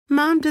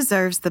Mom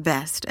deserves the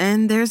best,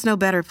 and there's no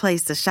better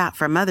place to shop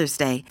for Mother's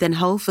Day than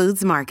Whole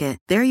Foods Market.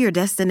 They're your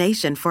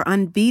destination for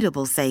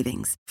unbeatable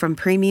savings, from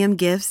premium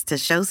gifts to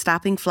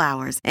show-stopping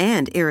flowers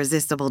and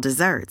irresistible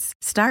desserts.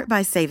 Start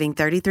by saving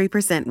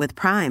 33% with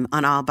Prime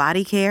on all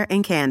body care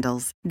and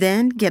candles.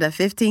 Then get a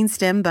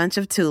 15-stem bunch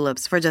of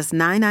tulips for just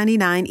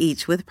 $9.99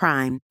 each with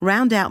Prime.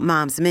 Round out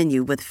Mom's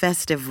menu with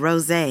festive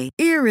rosé,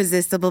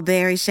 irresistible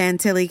berry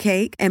chantilly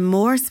cake, and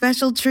more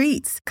special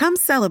treats. Come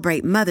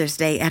celebrate Mother's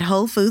Day at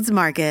Whole Foods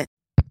Market.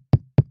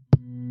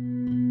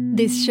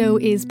 This show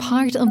is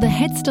part of the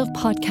Head Stuff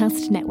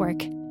Podcast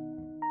Network.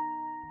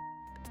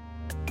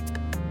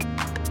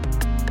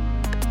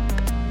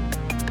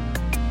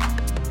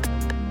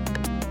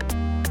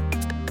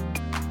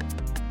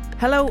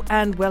 Hello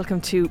and welcome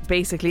to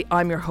Basically.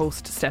 I'm your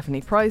host,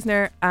 Stephanie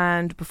Preisner,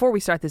 and before we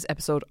start this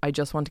episode, I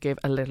just want to give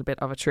a little bit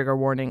of a trigger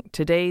warning.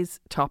 Today's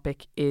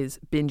topic is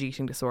binge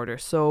eating disorder.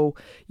 So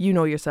you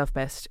know yourself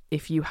best.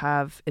 If you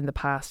have in the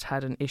past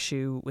had an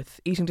issue with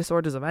eating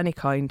disorders of any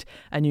kind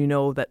and you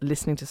know that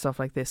listening to stuff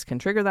like this can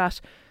trigger that,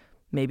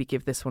 maybe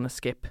give this one a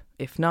skip.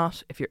 If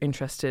not, if you're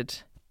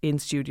interested, in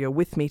studio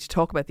with me to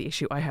talk about the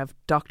issue, I have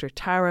Dr.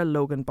 Tara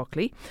Logan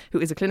Buckley, who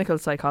is a clinical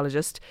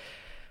psychologist.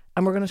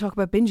 And we're going to talk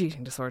about binge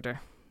eating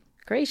disorder.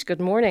 Great. Good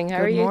morning. How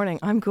are you? Good morning.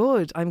 I'm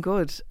good.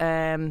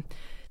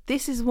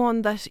 This is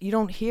one that you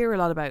don't hear a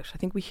lot about. I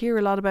think we hear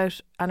a lot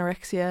about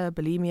anorexia,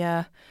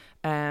 bulimia,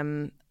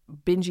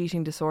 binge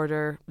eating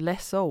disorder,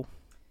 less so.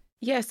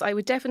 Yes, I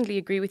would definitely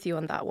agree with you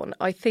on that one.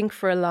 I think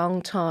for a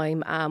long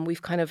time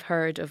we've kind of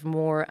heard of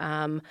more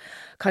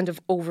kind of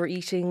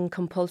overeating,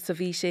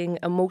 compulsive eating,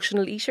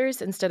 emotional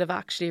eaters, instead of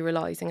actually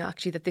realising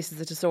that this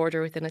is a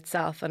disorder within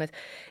itself, and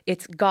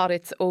it's got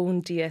its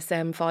own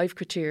DSM-5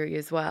 criteria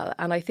as well.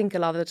 And I think a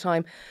lot of the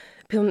time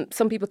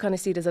some people kind of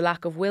see it as a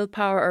lack of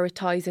willpower, or it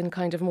ties in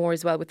kind of more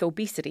as well with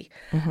obesity.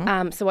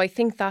 Mm-hmm. So I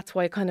think that's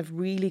why it kind of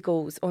really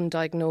goes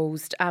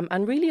undiagnosed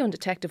and really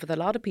undetected with a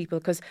lot of people,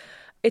 because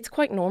it's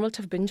quite normal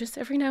to have binges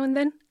every now and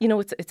then. You know,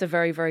 it's a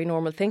very, very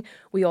normal thing.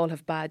 We all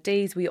have bad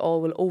days. We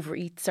all will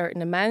overeat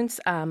certain amounts.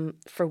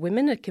 For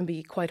women, it can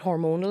be quite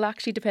hormonal,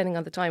 actually, depending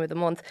on the time of the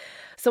month.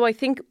 So I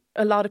think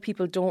a lot of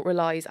people don't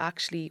realise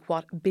actually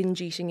what binge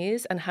eating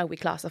is and how we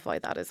classify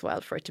that as well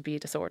for it to be a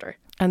disorder.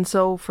 And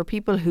so for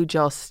people who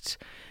just,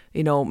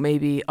 you know,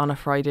 maybe on a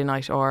Friday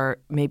night, or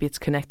maybe it's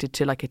connected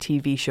to like a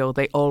TV show,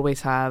 they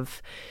always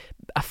have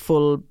a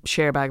full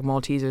share bag of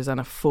Maltesers and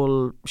a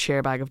full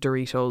share bag of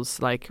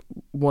Doritos like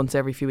once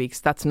every few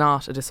weeks. That's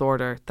not a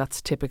disorder.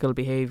 That's typical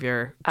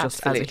behaviour just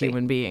Absolutely. As a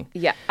human being.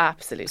 Yeah,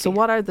 absolutely. So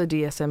what are the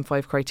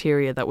DSM-5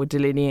 criteria that would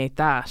delineate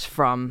that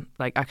from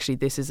like actually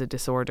this is a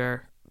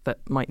disorder that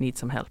might need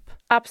some help?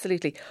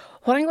 Absolutely.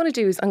 What I'm going to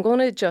do is I'm going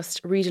to just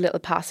read a little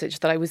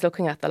passage that I was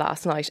looking at the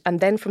last night, and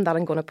then from that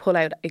I'm going to pull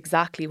out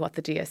exactly what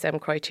the DSM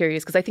criteria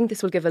is, because I think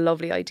this will give a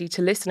lovely idea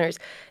to listeners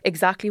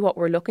exactly what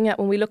we're looking at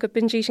when we look at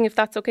binge eating, if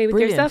that's okay with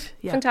Brilliant. yourself.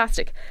 Yeah.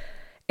 Fantastic.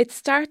 It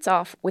starts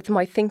off with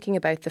my thinking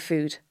about the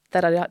food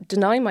that I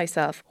deny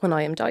myself when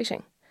I am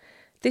dieting.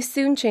 This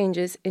soon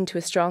changes into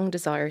a strong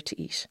desire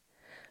to eat.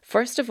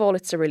 First of all,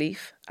 it's a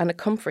relief and a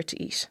comfort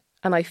to eat,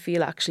 and I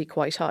feel actually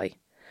quite high.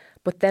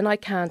 But then I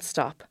can't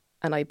stop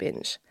and I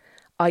binge.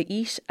 I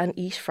eat and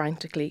eat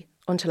frantically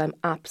until I'm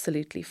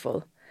absolutely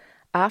full.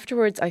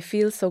 Afterwards, I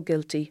feel so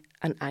guilty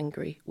and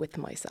angry with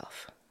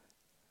myself.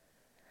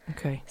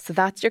 Okay. So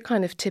that's your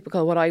kind of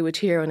typical what I would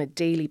hear on a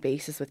daily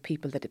basis with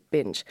people that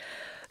binge.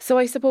 So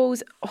I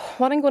suppose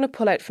what I'm going to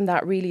pull out from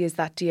that really is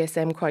that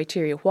DSM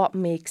criteria. What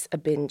makes a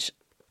binge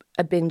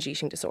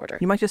eating disorder?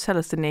 You might just tell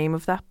us the name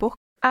of that book.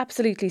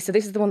 Absolutely. So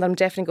this is the one that I'm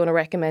definitely going to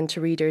recommend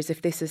to readers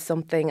if this is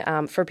something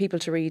for people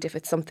to read, if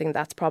it's something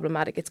that's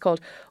problematic. It's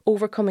called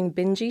Overcoming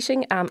Binge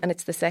Eating, and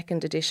it's the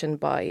second edition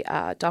by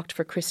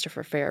Dr.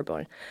 Christopher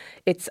Fairbairn.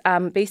 It's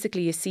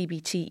basically a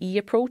CBTE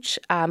approach,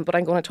 but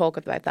I'm going to talk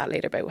about that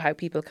later, about how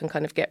people can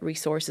kind of get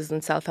resources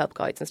and self-help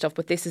guides and stuff.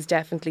 But this is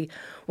definitely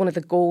one of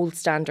the gold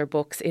standard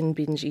books in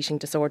binge eating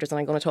disorders, and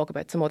I'm going to talk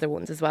about some other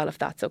ones as well, if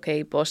that's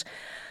okay. But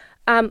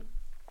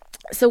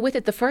so with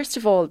it, the first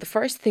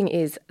thing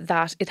is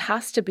that it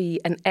has to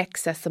be an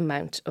excess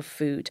amount of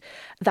food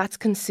that's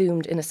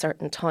consumed in a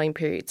certain time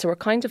period. So we're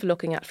kind of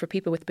looking at, for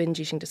people with binge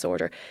eating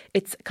disorder,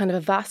 it's kind of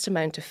a vast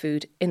amount of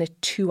food in a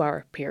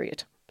 2-hour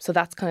period. So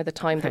that's kind of the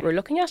time that we're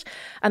looking at.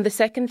 And the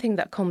second thing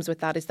that comes with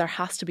that is there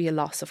has to be a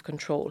loss of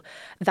control,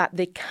 that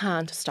they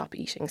can't stop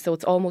eating. So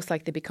it's almost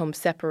like they become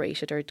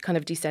separated or kind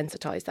of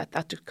desensitized,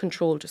 that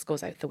control just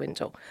goes out the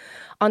window.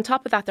 On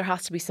top of that, there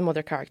has to be some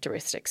other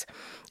characteristics.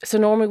 So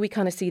normally we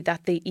kind of see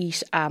that they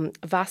eat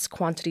vast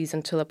quantities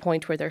until a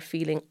point where they're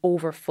feeling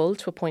overfull,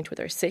 to a point where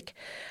they're sick.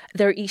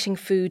 They're eating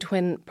food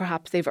when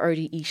perhaps they've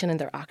already eaten and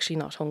they're actually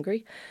not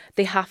hungry.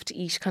 They have to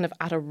eat kind of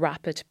at a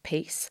rapid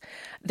pace.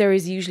 There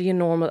is usually a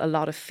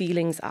lot of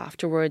feelings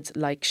afterwards,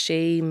 like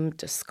shame,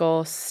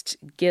 disgust,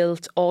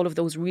 guilt, all of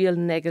those real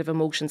negative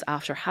emotions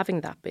after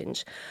having that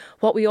binge.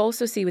 What we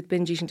also see with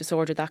binge eating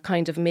disorder that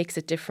kind of makes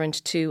it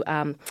different to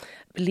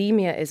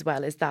bulimia as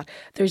well is that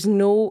there's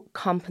no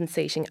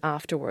compensating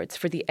afterwards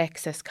for the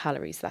excess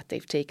calories that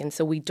they've taken.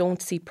 So we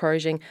don't see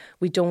purging,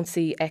 we don't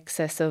see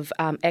excessive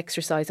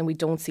exercise, and we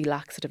don't see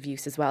laxative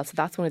use as well. So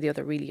that's one of the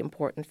other really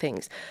important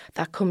things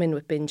that come in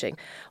with binging.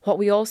 What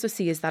we also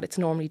see is that it's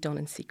normally done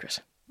in secret.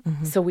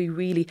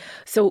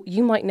 So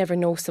you might never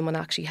know someone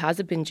actually has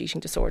a binge eating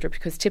disorder,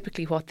 because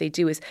typically what they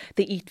do is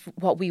they eat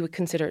what we would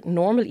consider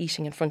normal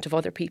eating in front of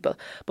other people.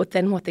 But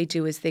then what they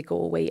do is they go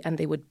away and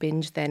they would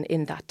binge then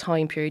in that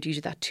time period,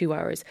 usually that 2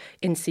 hours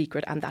in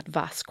secret, and that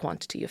vast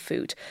quantity of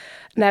food.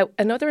 Now,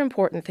 another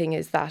important thing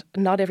is that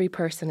not every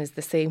person is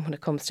the same when it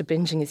comes to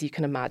binging, as you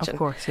can imagine. Of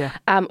course, yeah.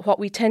 What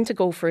we tend to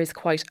go for is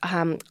quite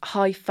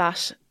high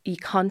fat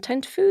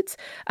content foods,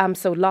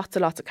 so lots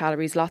and lots of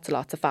calories, lots and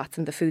lots of fats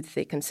in the foods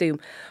they consume.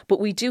 But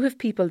we do have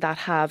people that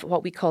have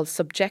what we call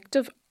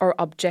subjective or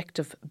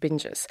objective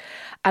binges.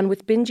 And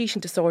with binge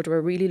eating disorder,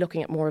 we're really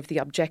looking at more of the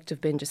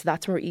objective binges. So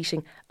that's when we're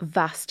eating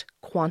vast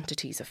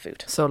quantities of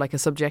food. So like a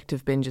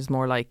subjective binge is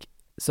more like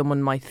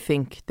someone might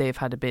think they've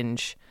had a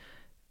binge.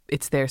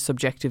 It's their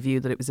subjective view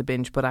that it was a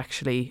binge, but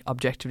actually,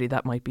 objectively,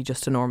 that might be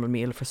just a normal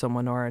meal for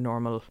someone, or a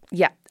normal...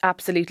 Yeah,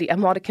 absolutely.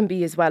 And what it can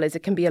be as well is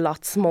it can be a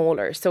lot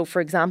smaller. So,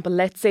 for example,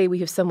 let's say we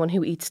have someone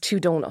who eats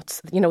 2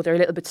 donuts. You know, they're a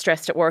little bit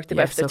stressed at work. They've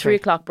got their 3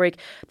 o'clock break.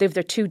 They have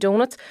their 2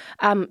 donuts.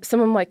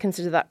 Someone might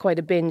consider that quite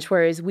a binge,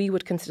 whereas we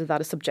would consider that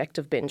a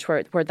subjective binge,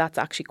 where that's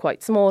actually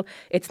quite small.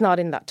 It's not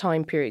in that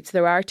time period. So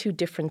there are 2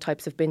 different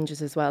types of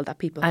binges as well that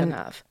people can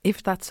have.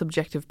 If that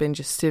subjective binge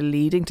is still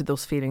leading to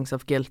those feelings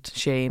of guilt,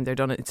 shame,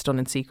 it's done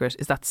in secret,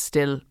 is that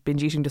still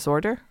binge eating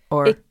disorder?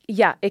 Or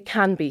it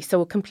can be.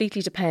 So it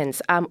completely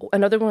depends.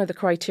 Another one of the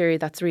criteria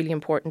that's really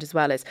important as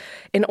well is,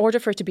 in order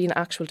for it to be an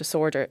actual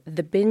disorder,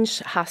 the binge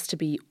has to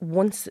be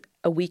once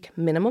a week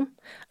minimum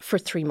for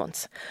 3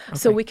 months. Okay.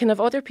 So we can have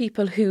other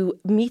people who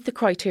meet the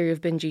criteria of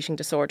binge eating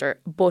disorder,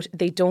 but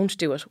they don't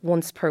do it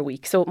once per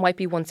week. So it might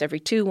be once every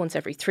 2, once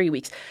every 3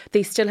 weeks.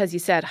 They still, as you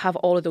said, have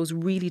all of those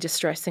really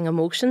distressing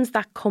emotions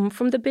that come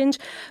from the binge.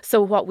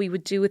 So what we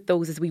would do with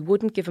those is we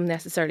wouldn't give them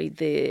necessarily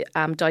the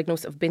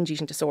diagnosis of binge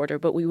eating disorder,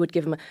 but we would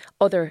give them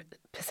other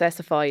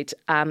specified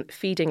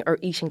feeding or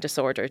eating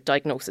disorder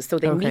diagnosis. So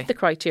they meet the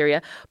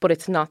criteria, but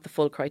it's not the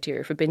full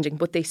criteria for binging,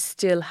 but they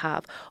still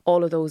have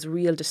all of those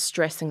real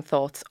distressing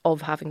thoughts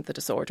of having the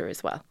disorder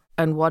as well.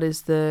 And what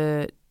is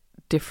the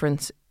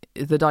difference?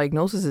 The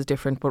diagnosis is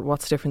different, but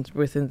what's different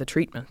within the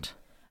treatment?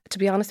 To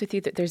be honest with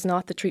you, there's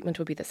not. The treatment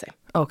will be the same.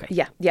 Okay.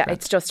 Yeah. Right.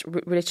 It's just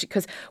literally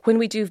because when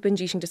we do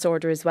binge eating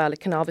disorder as well, it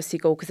can obviously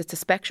go, because it's a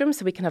spectrum.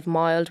 So we can have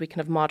mild, we can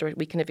have moderate,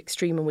 we can have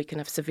extreme, and we can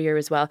have severe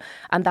as well.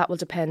 And that will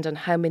depend on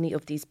how many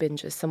of these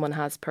binges someone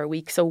has per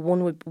week. So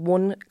 1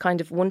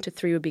 to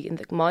 3 would be in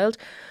the mild,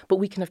 but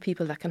we can have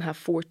people that can have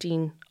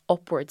 14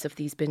 upwards of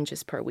these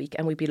binges per week,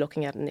 and we'd be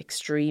looking at an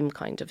extreme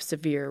kind of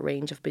severe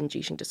range of binge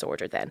eating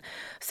disorder then.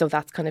 So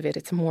that's kind of it.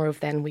 It's more of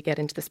then we get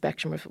into the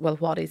spectrum of, well,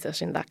 what is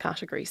it in that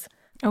categories?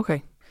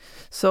 Okay.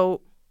 So,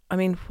 I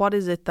mean, what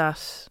is it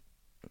that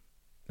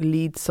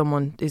leads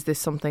someone? Is this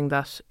something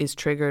that is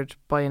triggered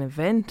by an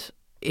event?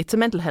 It's a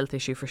mental health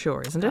issue for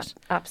sure, isn't it?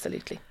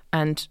 Absolutely.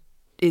 And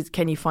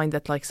can you find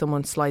that like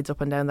someone slides up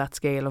and down that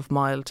scale of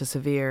mild to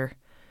severe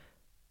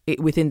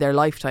within their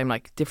lifetime,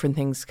 like different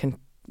things can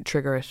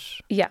trigger it?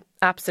 Yeah,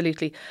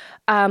 absolutely.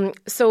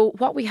 So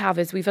what we have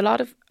is we've a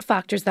lot of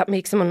factors that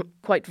make someone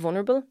quite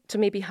vulnerable to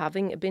maybe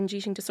having a binge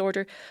eating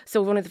disorder.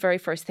 So one of the very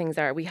first things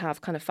are we have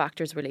kind of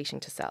factors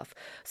relating to self.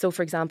 So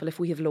for example, if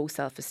we have low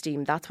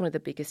self-esteem, that's one of the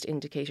biggest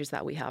indicators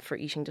that we have for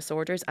eating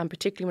disorders, and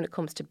particularly when it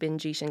comes to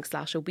binge eating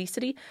 /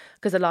 obesity,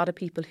 because a lot of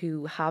people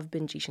who have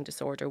binge eating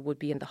disorder would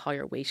be in the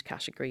higher weight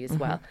category as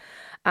well.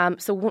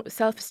 So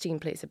self-esteem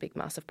plays a big,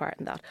 massive part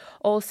in that.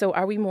 Also,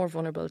 are we more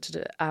vulnerable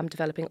to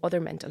developing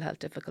other mental health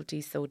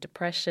difficulties? So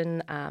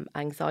depression,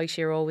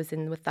 anxiety are always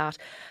in with that.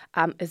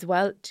 As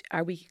well,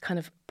 are we kind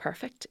of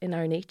perfect in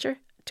our nature?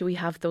 Do we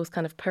have those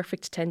kind of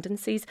perfect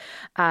tendencies?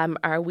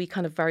 Are we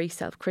kind of very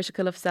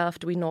self-critical of self?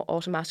 Do we not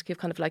automatically have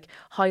kind of like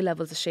high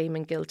levels of shame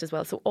and guilt as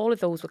well? So all of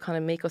those will kind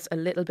of make us a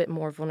little bit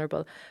more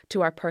vulnerable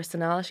to our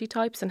personality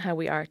types and how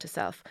we are to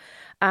self.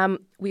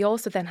 We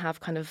also then have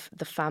kind of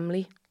the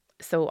family.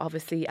 So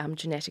obviously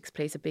genetics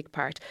plays a big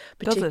part.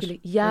 Particularly,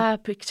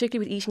 particularly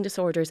with eating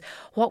disorders.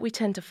 What we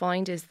tend to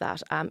find is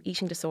that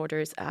eating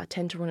disorders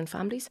tend to run in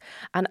families.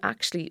 And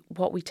actually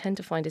what we tend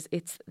to find is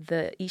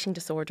the eating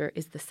disorder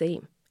is the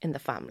same in the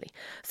family.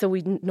 So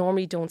we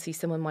normally don't see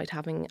someone might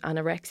having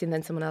anorexia and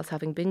then someone else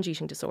having binge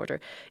eating disorder.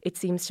 It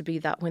seems to be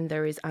that when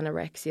there is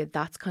anorexia,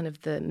 that's kind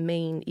of the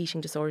main eating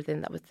disorder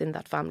then that within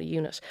that family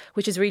unit,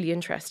 which is really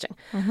interesting.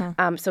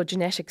 So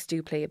genetics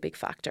do play a big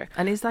factor.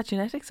 And is that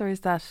genetics, or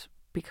is that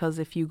because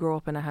if you grow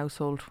up in a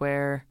household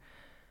where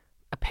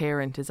a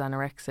parent is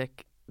anorexic,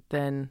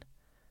 then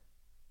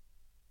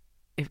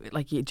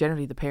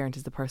generally the parent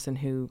is the person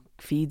who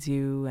feeds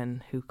you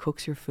and who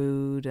cooks your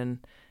food, and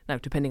now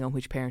depending on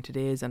which parent it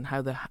is and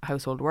how the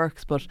household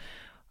works, but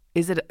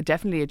is it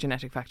definitely a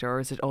genetic factor, or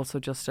is it also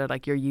just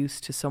like you're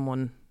used to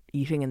someone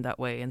eating in that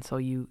way and so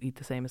you eat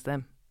the same as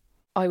them?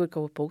 I would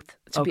go with both,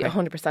 to be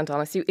 100%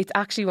 honest. It's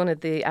actually one of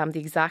the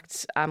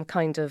exact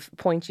kind of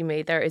point you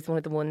made there is one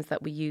of the ones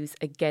that we use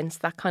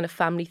against that kind of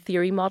family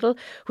theory model,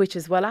 which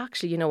is, well,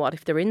 actually, you know what,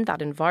 if they're in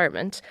that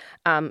environment,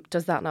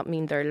 does that not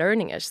mean they're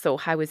learning it? So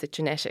how is it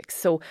genetics?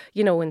 So,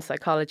 you know, in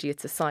psychology,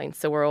 it's a science.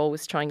 So we're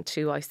always trying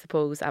to, I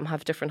suppose,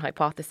 have different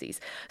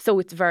hypotheses. So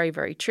it's very,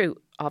 very true,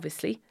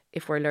 obviously.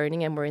 If we're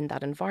learning and we're in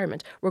that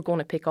environment, we're going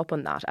to pick up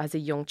on that as a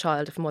young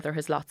child. If mother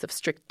has lots of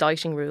strict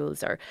dieting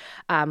rules, or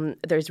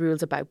there's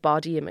rules about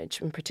body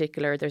image in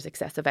particular, there's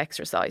excessive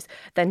exercise,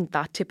 then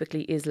that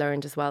typically is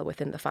learned as well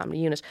within the family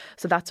unit.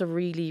 So that's a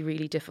really,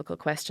 really difficult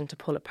question to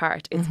pull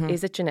apart.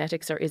 Is it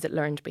genetics or is it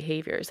learned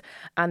behaviours?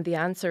 And the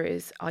answer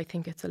is, I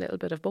think it's a little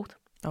bit of both.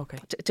 Okay.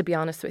 To be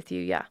honest with you,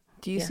 yeah.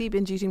 Do you see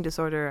binge eating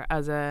disorder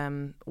as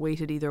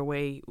weighted either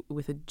way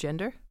with a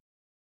gender?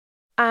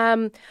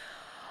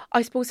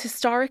 I suppose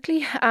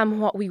historically,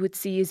 what we would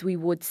see is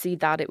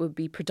that it would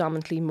be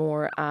predominantly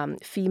more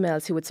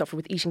females who would suffer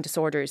with eating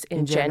disorders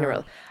in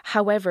general.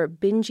 However,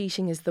 binge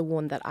eating is the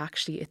one that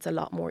actually it's a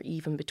lot more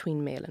even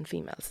between male and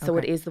females. So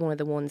it is one of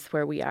the ones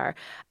where we are.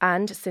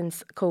 And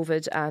since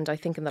COVID, and I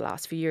think in the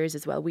last few years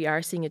as well, we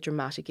are seeing a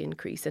dramatic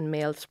increase in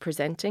males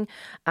presenting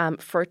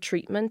for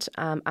treatment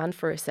and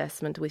for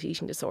assessment with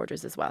eating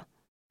disorders as well.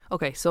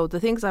 Okay, so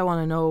the things I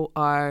want to know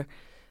are,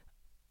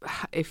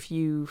 if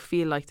you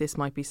feel like this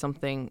might be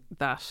something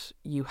that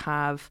you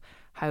have,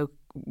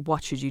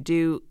 what should you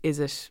do? Is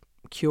it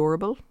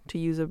curable, to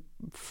use a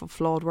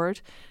flawed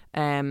word?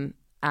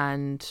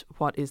 And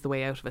what is the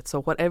way out of it?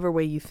 So whatever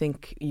way you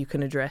think you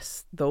can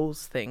address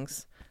those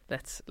things,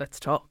 let's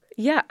talk.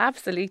 Yeah,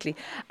 absolutely.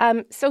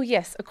 So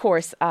yes, of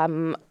course,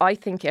 I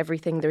think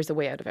there's a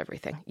way out of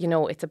everything. You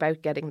know, it's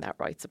about getting that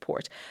right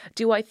support.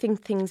 Do I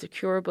think things are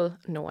curable?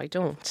 No, I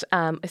don't.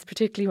 It's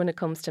particularly when it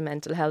comes to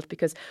mental health,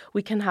 because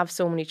we can have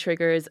so many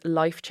triggers,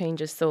 life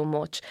changes so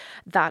much,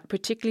 that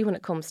particularly when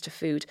it comes to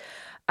food.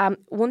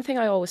 One thing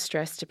I always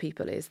stress to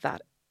people is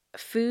that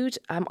food,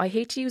 I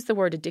hate to use the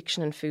word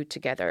addiction and food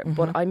together,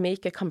 but I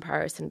make a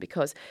comparison,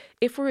 because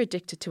if we're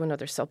addicted to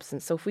another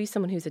substance, so if we're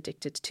someone who's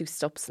addicted to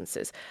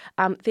substances,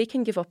 they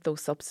can give up those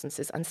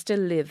substances and still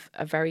live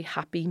a very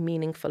happy,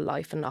 meaningful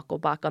life and not go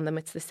back on them.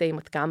 It's the same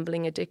with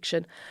gambling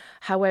addiction.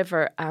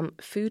 However,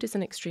 food is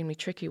an extremely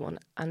tricky one.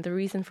 And the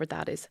reason for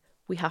that is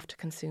we have to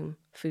consume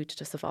food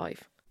to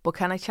survive. But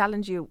can I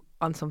challenge you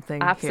on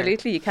something?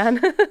 Absolutely, you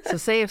can. So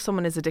say if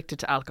someone is addicted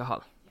to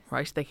alcohol,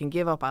 right? They can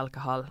give up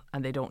alcohol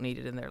and they don't need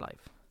it in their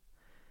life.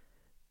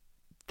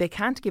 They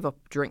can't give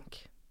up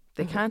drink.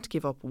 They can't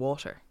give up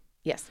water.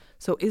 Yes.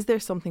 So is there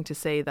something to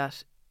say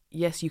that,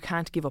 yes, you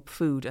can't give up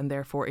food and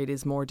therefore it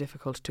is more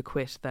difficult to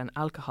quit than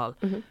alcohol,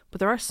 but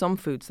there are some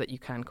foods that you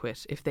can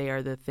quit if they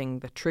are the thing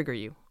that trigger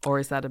you? Or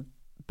is that a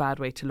bad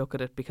way to look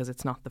at it because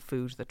it's not the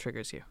food that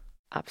triggers you?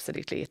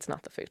 Absolutely, it's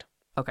not the food.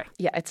 Okay.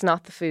 Yeah, it's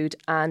not the food.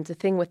 And the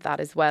thing with that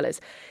as well is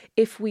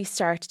if we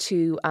start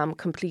to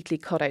completely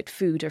cut out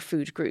food or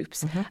food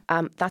groups,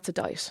 that's a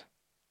diet.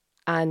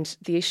 And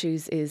the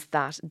issues is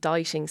that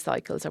dieting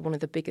cycles are one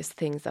of the biggest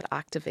things that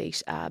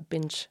activate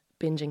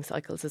binging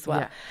cycles as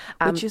well.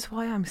 Yeah. Which is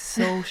why I'm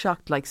so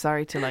shocked. Like,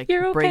 sorry to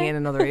bring in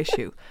another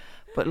issue,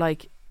 but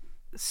like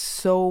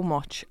so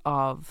much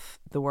of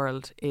the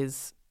world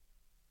is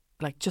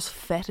like just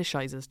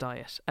fetishizes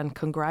diet and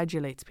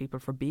congratulates people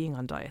for being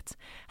on diets.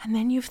 And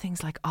then you have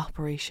things like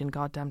Operation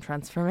Goddamn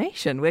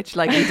Transformation, which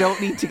like we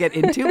don't need to get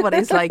into, but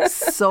is like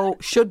so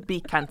should be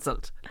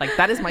cancelled. Like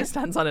that is my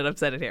stance on it. I've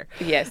said it here.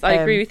 Yes, I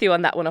agree with you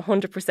on that one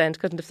 100%.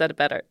 Couldn't have said it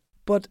better.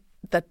 But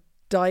that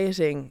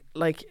dieting,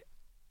 like,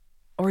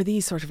 or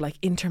these sort of like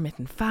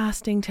intermittent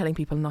fasting, telling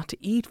people not to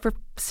eat for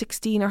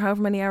 16 or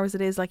however many hours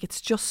it is, like it's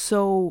just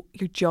so,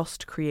 you're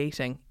just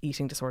creating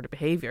eating disorder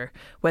behaviour.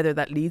 Whether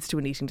that leads to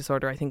an eating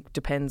disorder, I think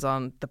depends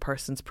on the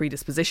person's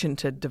predisposition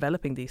to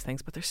developing these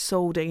things, but they're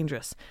so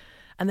dangerous.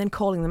 And then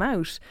calling them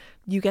out,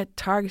 you get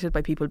targeted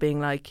by people being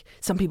like,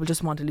 some people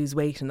just want to lose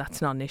weight and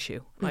that's not an issue.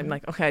 I'm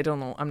like, okay, I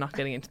don't know, I'm not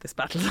getting into this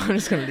battle, so I'm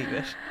just going to leave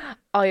it.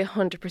 I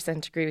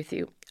 100% agree with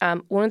you.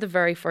 One of the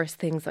very first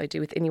things I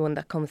do with anyone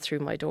that comes through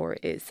my door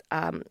is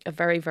a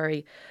very,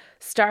 very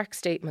stark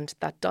statement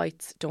that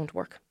diets don't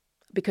work,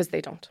 because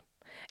they don't.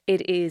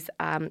 It is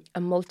a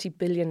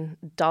multi-billion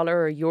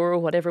dollar or euro,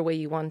 whatever way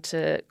you want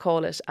to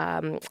call it,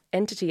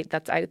 entity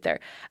that's out there.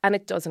 And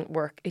it doesn't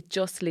work. It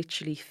just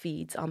literally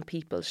feeds on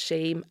people's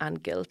shame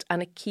and guilt.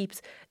 And it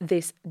keeps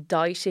this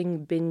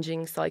dieting,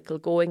 binging cycle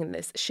going, and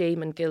this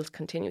shame and guilt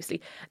continuously.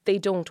 They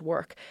don't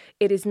work.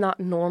 It is not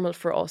normal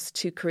for us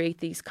to create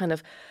these kind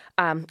of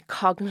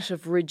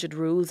cognitive rigid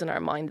rules in our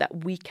mind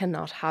that we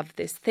cannot have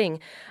this thing.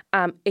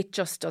 It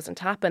just doesn't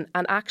happen.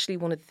 And actually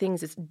one of the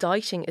things is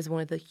dieting is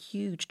one of the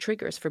huge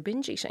triggers for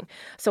binge eating.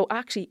 So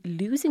actually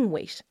losing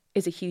weight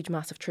is a huge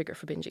massive trigger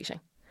for binge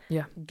eating.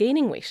 Yeah.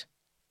 Gaining weight,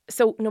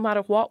 So no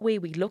matter what way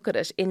we look at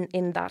it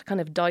in that kind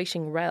of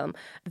dieting realm,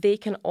 they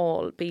can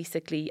all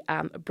basically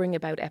bring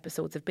about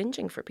episodes of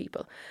binging for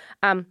people.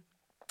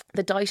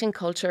 The dieting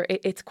culture,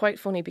 it's quite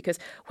funny because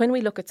when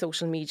we look at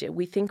social media,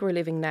 we think we're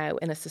living now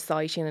in a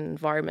society and an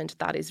environment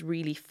that is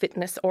really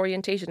fitness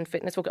orientated and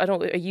fitness. I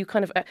don't know, are you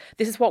kind of,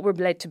 this is what we're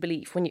led to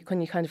believe when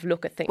you kind of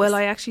look at things? Well,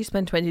 I actually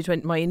spent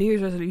 2020, my New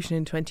Year's resolution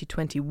in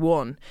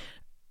 2021,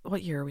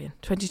 what year are we in?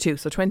 22.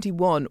 So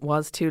 21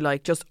 was to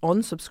like just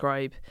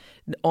unsubscribe,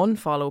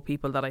 unfollow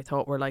people that I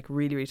thought were like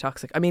really, really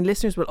toxic. I mean,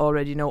 listeners will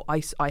already know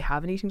I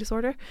have an eating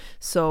disorder.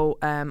 So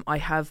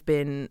I've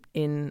been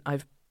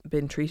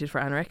treated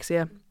for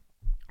anorexia.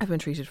 I've been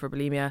treated for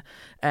bulimia.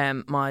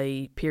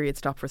 My period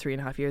stopped for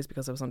 3.5 years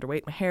because I was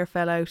underweight. My hair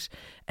fell out.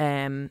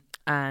 And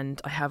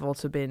I have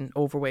also been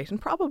overweight and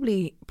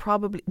probably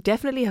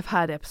definitely have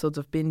had episodes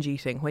of binge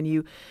eating.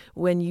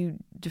 When you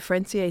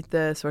differentiate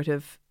the sort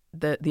of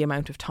the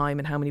amount of time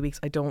and how many weeks,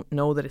 I don't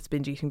know that it's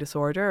binge eating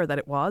disorder or that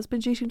it was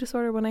binge eating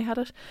disorder when I had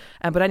it.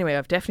 But anyway,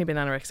 I've definitely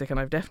been anorexic and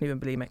I've definitely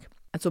been bulimic.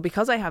 And so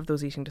because I have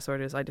those eating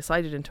disorders, I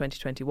decided in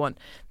 2021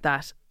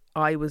 that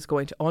I was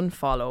going to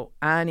unfollow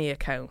any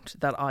account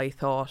that I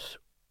thought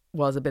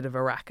was a bit of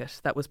a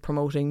racket, that was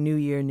promoting new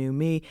year, new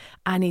me,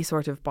 any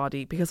sort of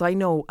body, because I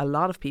know a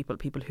lot of people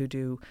who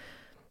do,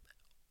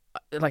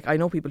 like I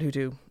know people who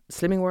do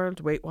Slimming World,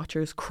 Weight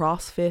Watchers,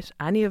 CrossFit,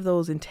 any of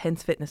those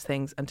intense fitness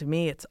things, and to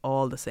me it's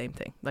all the same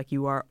thing. Like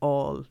you are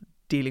all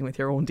dealing with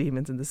your own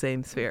demons in the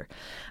same sphere.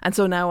 And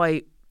so now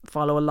I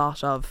follow a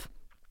lot of,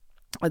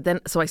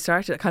 so I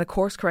kind of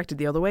course corrected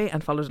the other way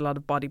and followed a lot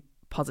of body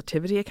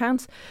positivity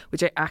accounts,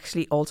 which I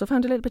actually also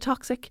found a little bit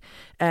toxic,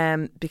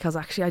 because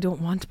actually I don't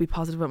want to be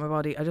positive about my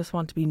body. I just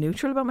want to be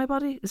neutral about my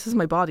body. This is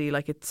my body,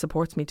 like it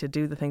supports me to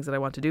do the things that I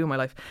want to do in my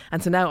life.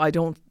 And so now I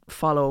don't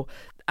follow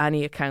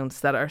any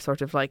accounts that are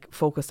sort of like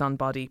focused on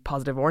body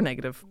positive or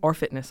negative or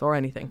fitness or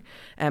anything.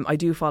 I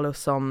do follow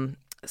some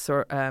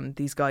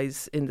these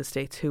guys in the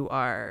States who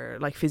are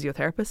like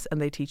physiotherapists, and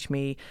they teach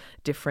me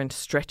different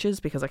stretches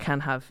because I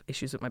can have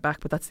issues with my back,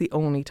 but that's the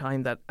only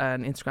time that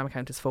an Instagram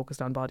account is focused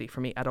on body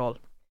for me at all.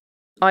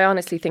 I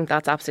honestly think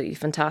that's absolutely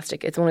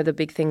fantastic. It's one of the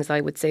big things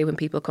I would say when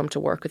people come to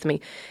work with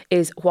me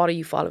is, what are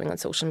you following on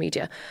social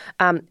media?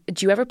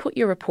 Do you ever put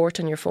your report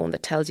on your phone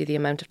that tells you the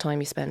amount of time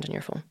you spend on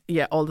your phone?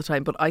 Yeah, all the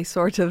time. But I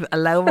sort of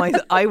allow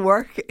I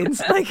work in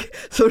like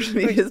social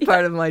media is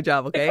part of my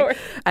job, okay?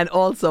 And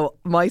also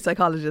my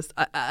psychologist,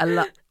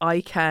 I'm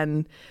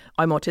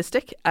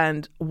autistic,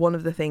 and one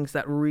of the things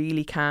that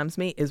really calms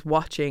me is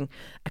watching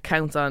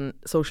accounts on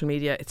social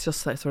media. It's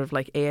just sort of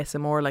like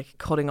ASMR, like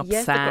cutting up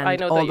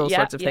sand, all those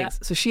sorts of things.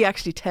 So she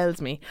actually tells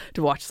me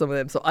to watch some of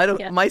them. So I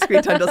don't. My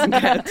screen time doesn't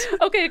count.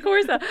 Okay, of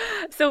course.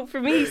 So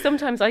for me,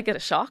 sometimes I get a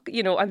shock.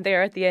 You know, I'm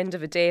there at the end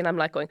of a day and I'm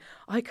like going,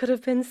 I could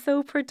have been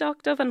so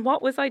productive. And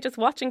what was I just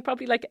watching?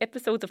 Probably like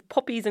episodes of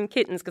puppies and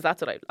kittens, because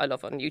that's what I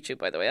love on YouTube,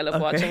 by the way. I love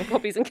watching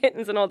puppies and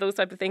kittens and all those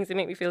type of things. They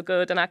make me feel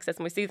good and access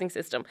my soothing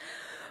system.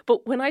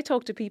 But when I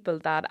talk to people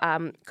that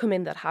come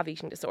in that have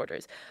eating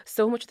disorders,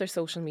 so much of their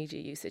social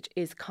media usage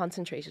is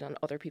concentrated on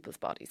other people's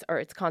bodies, or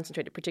it's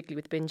concentrated, particularly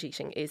with binge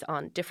eating, is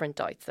on different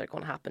diets that are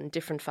going to happen,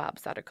 different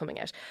fabs that are coming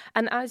out.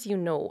 And as you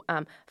know,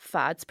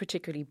 fads,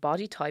 particularly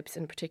body types,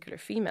 in particular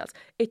females,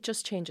 it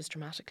just changes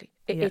dramatically.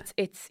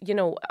 It's you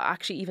know,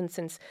 actually even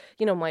since,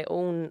 you know, my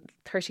own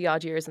 30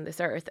 odd years on this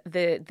earth,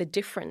 the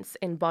difference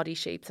in body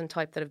shapes and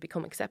type that have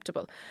become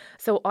acceptable.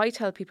 So I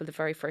tell people the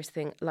very first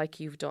thing, like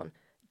you've done,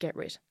 get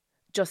rid.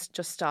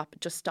 Just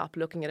stop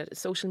looking at it.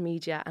 Social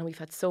media, and we've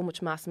had so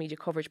much mass media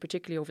coverage,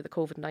 particularly over the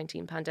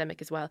COVID-19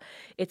 pandemic as well.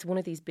 It's one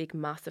of these big,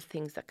 massive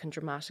things that can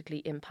dramatically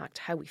impact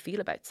how we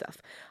feel about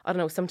self. I don't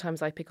know,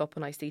 sometimes I pick up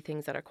when I see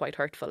things that are quite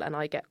hurtful and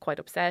I get quite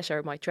upset,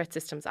 or my threat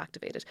system's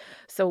activated.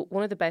 So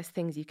one of the best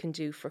things you can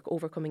do for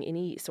overcoming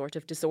any sort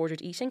of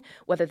disordered eating,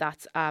 whether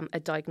that's a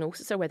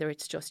diagnosis or whether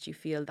it's just you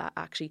feel that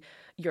actually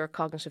your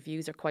cognitive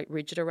views are quite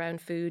rigid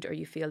around food, or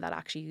you feel that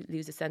actually you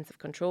lose a sense of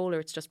control,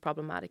 or it's just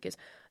problematic, is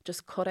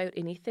just cut out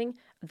anything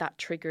that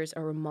triggers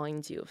or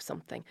reminds you of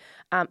something.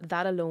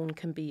 That alone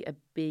can be a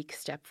big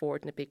step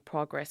forward and a big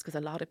progress, because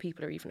a lot of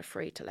people are even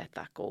afraid to let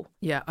that go.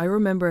 Yeah, I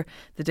remember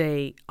the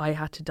day I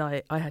had to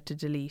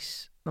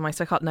delete my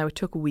psychologist. Now it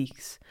took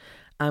weeks,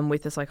 and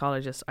with the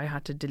psychologist I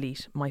had to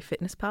delete my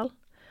Fitness Pal.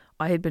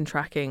 I had been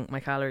tracking my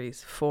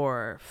calories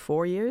for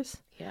 4 years.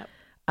 Yeah.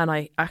 And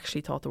I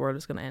actually thought the world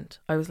was going to end.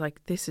 I was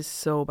like, this is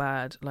so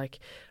bad. Like,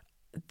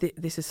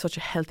 this is such a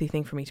healthy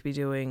thing for me to be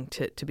doing,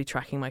 to be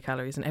tracking my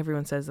calories, and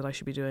everyone says that I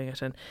should be doing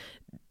it, and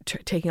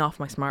taking off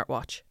my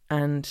smartwatch.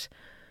 And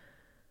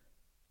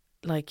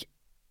like,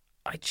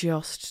 I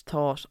just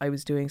thought I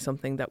was doing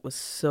something that was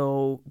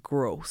so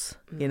gross,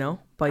 you know,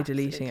 by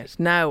deleting it.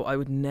 Now I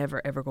would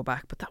never ever go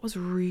back, but that was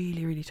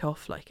really, really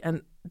tough. Like,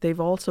 and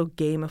they've also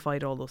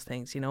gamified all those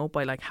things, you know,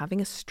 by like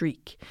having a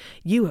streak.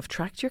 You have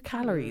tracked your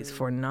calories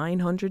for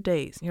 900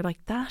 days. And you're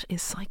like, that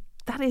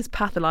is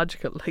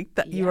pathological. Like,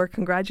 that you are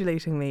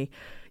congratulating me.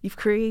 You've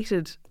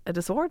created a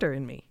disorder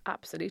in me.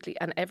 Absolutely.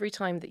 And every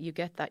time that you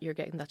get that, you're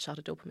getting that shot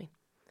of dopamine.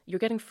 You're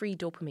getting free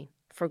dopamine.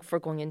 for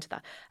going into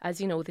that. As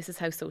you know, this is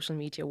how social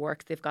media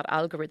works. They've got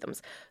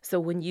algorithms. So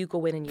when you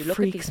go in and you look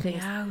at these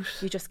things,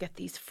 you just get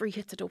these free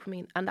hits of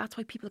dopamine. And that's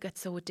why people get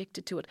so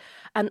addicted to it.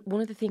 And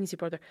one of the things, your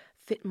brother,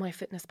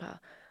 MyFitnessPal,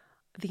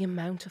 the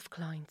amount of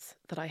clients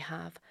that I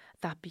have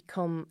that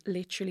become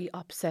literally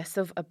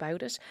obsessive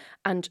about it.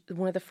 And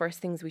one of the first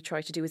things we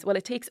try to do is, well,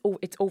 it's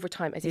over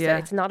time. As you said,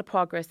 it's not a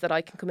progress that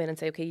I can come in and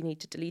say, okay, you need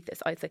to delete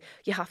this. I'd say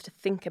you have to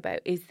think about,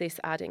 is this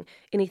adding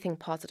anything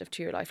positive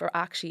to your life? Or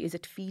actually, is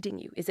it feeding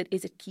you? Is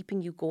it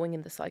keeping you going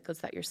in the cycles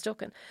that you're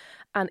stuck in?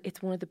 And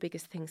it's one of the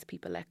biggest things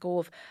people let go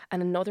of.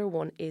 And another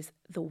one is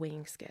the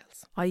weighing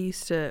scales. I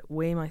used to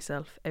weigh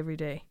myself every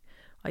day.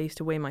 I used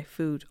to weigh my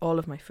food, all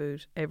of my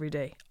food, every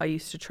day. I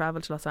used to travel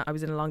to Los Angeles. I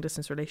was in a long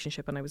distance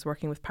relationship and I was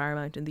working with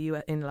Paramount in the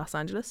US, in Los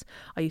Angeles.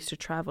 I used to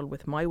travel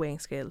with my weighing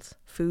scales,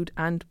 food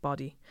and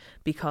body,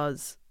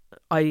 because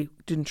I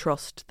didn't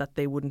trust that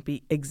they wouldn't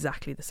be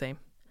exactly the same.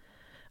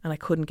 And I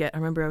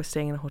remember I was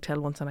staying in a hotel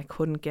once and I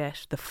couldn't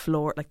get the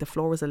floor, like the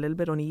floor was a little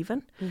bit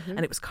uneven and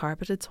it was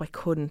carpeted, so I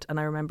couldn't.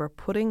 And I remember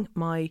putting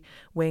my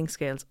weighing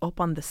scales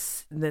up on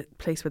the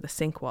place where the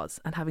sink was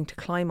and having to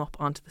climb up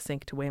onto the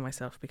sink to weigh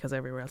myself because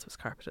everywhere else was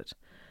carpeted.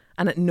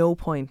 And at no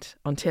point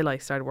until I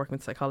started working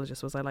with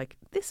psychologists was I like,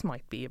 this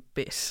might be a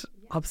bit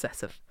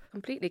obsessive.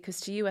 Completely, because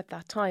to you at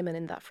that time and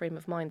in that frame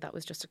of mind, that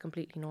was just a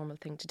completely normal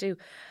thing to do.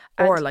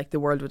 Or like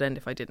the world would end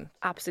if I didn't.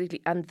 Absolutely.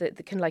 And the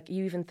can, like,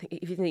 you even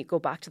if you go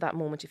back to that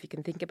moment, if you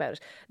can think about it,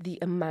 the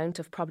amount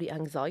of probably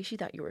anxiety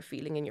that you were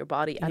feeling in your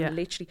body and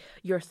literally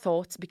your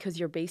thoughts, because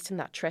you're based in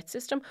that threat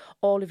system,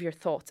 all of your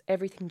thoughts,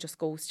 everything just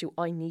goes to,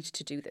 I need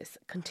to do this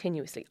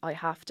continuously. I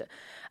have to.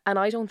 And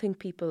I don't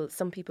think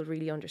some people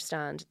really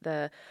understand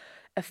the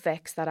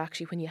effects that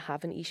actually when you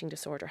have an eating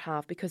disorder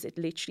have, because it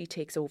literally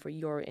takes over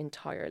your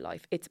entire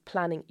life. It's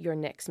planning your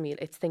next meal.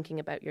 It's thinking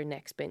about your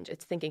next binge.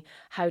 It's thinking,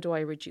 how do I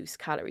reduce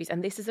calories?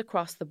 And this is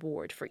across the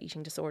board for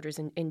eating disorders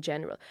in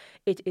general.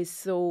 It is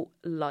so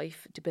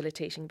life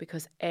debilitating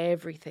because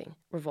everything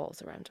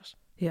revolves around it.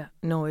 Yeah,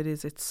 no, it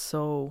is. It's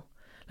so,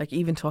 like,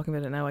 even talking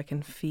about it now, I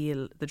can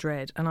feel the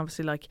dread. And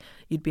obviously, like,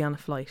 you'd be on a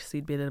flight, so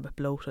you'd be a little bit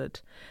bloated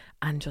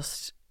and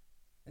just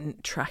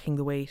tracking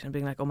the weight and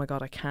being like, oh my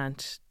God, I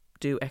can't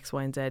do X,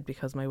 Y and Z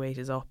because my weight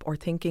is up, or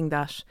thinking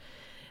that.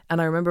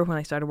 And I remember when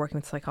I started working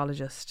with a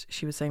psychologist,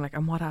 she was saying like,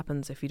 and what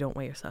happens if you don't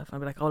weigh yourself? And I'd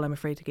be like, oh, I'm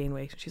afraid to gain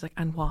weight. And she's like,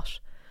 and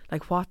what?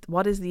 Like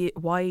what is the,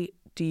 why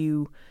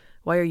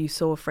are you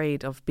so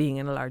afraid of being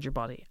in a larger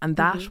body? And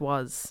that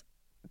was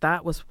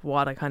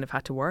what I kind of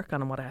had to work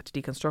on and what I had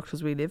to deconstruct,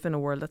 because we live in a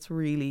world that's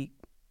really,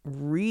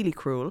 really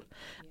cruel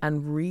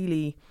and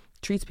really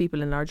treats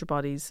people in larger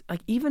bodies,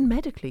 like even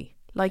medically.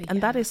 Like,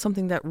 and that is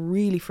something that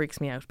really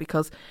freaks me out,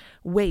 because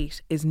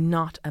weight is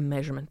not a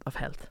measurement of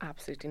health.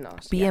 Absolutely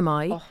not.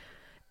 BMI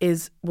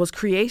was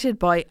created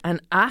by an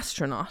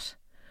astronaut.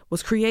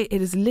 It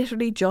is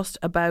literally just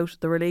about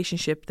the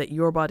relationship that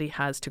your body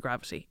has to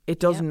gravity. It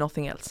does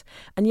nothing else.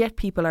 And yet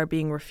people are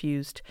being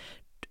refused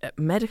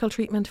medical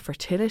treatment,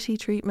 fertility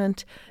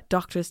treatment,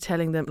 doctors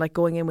telling them, like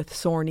going in with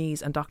sore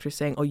knees and doctors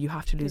saying, oh, you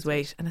have to lose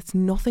weight. And it's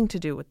nothing to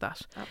do with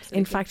that. Absolutely.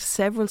 In fact,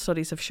 several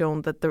studies have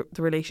shown that the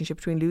relationship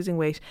between losing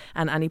weight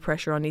and any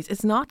pressure on knees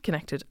is not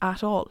connected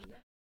at all.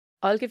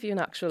 I'll give you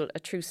a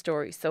true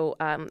story. So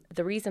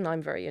the reason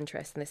I'm very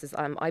interested in this is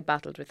I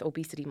battled with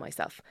obesity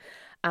myself,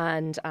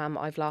 and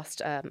I've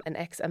lost a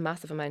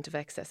massive amount of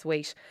excess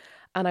weight.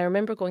 And I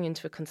remember going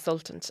into a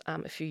consultant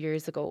a few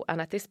years ago, and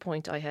at this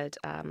point I had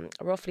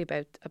roughly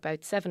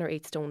about 7 or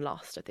 8 stone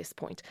lost at this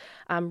point.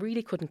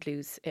 Really couldn't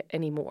lose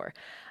any more.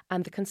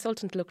 And the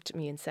consultant looked at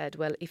me and said,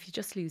 well, if you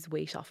just lose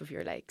weight off of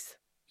your legs,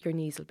 your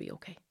knees will be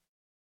okay.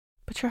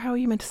 But sure, how are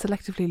you meant to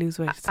selectively lose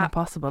weight? It's not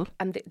possible.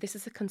 And this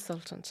is a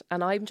consultant.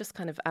 And I'm just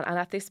kind of, and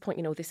at this point,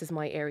 you know, this is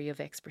my area of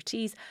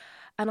expertise.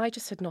 And I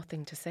just had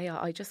nothing to say.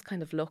 I just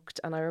kind of looked.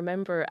 And I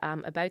remember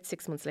about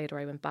 6 months later,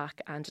 I went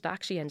back, and it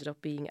actually ended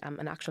up being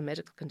an actual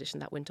medical condition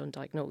that went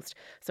undiagnosed.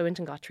 So I went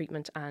and got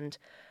treatment, and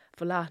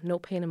voila, no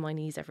pain in my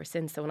knees ever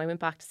since. So when I went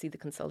back to see the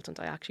consultant,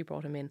 I actually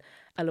brought him in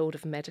a load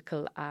of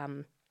medical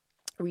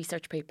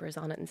research papers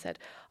on it and said,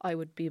 I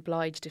would be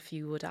obliged if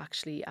you would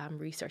actually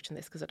research on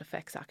this, because it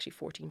affects actually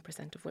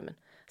 14% of women.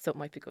 So it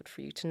might be good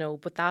for you to know.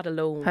 But that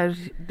alone...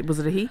 Was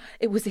it a he?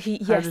 It was a he,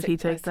 yes. How did he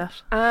take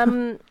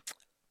that?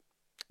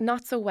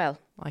 Not so well.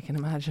 I can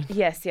imagine.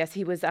 Yes.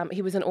 He was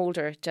an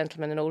older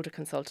gentleman, an older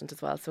consultant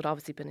as well. So it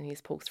obviously been in his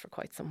post for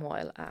quite some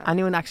while.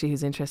 Anyone actually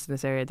who's interested in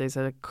this area, there's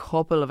a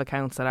couple of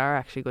accounts that are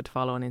actually good to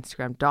follow on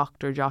Instagram.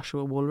 Dr.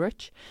 Joshua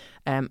Woolrich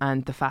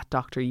and The Fat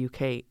Doctor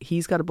UK.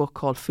 He's got a book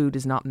called Food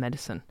is Not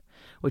Medicine,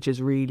 which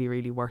is really,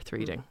 really worth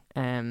reading.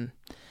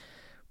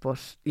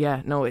 But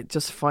yeah, no, it's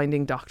just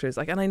finding doctors.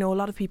 Like, and I know a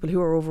lot of people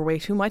who are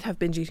overweight who might have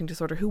binge eating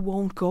disorder who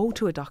won't go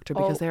to a doctor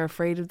because they're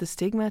afraid of the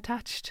stigma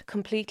attached.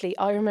 Completely.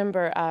 I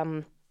remember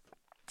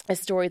a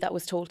story that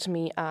was told to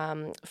me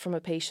from a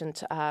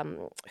patient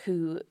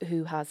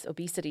who has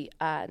obesity,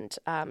 and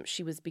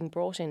she was being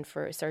brought in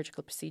for a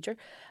surgical procedure,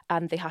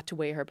 and they had to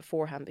weigh her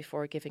beforehand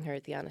before giving her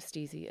the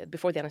anaesthesia,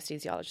 before the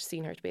anaesthesiologist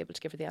seen her to be able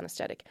to give her the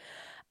anaesthetic.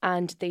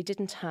 And they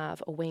didn't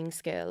have a weighing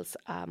scales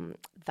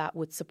that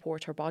would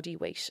support her body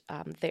weight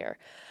there.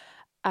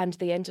 And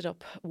they ended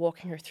up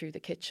walking her through the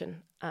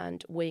kitchen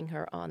and weighing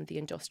her on the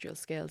industrial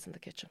scales in the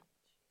kitchen.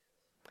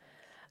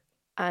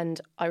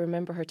 And I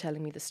remember her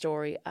telling me the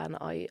story, and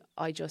I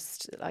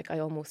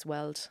almost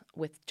welled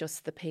with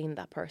just the pain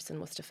that person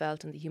must have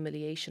felt and the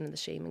humiliation and the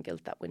shame and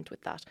guilt that went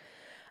with that.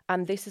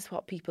 And this is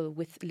what people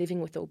living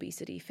with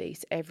obesity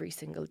face every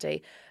single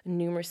day.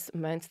 Numerous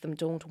amounts of them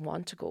don't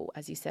want to go,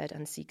 as you said,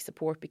 and seek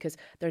support because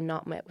they're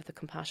not met with a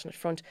compassionate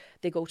front.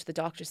 They go to the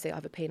doctor, say, I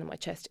have a pain in my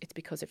chest, it's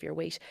because of your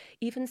weight.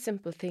 Even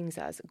simple things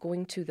as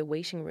going to the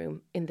waiting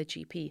room in the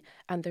GP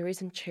and there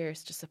isn't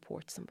chairs to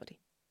support somebody.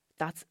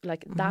 That's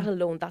like that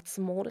alone, that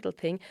small little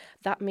thing,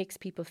 that makes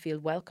people feel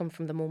welcome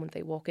from the moment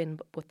they walk in,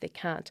 but they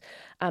can't.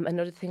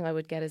 Another thing I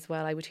would get as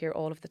well, I would hear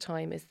all of the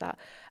time, is that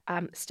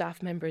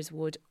staff members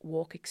would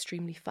walk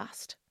extremely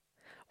fast,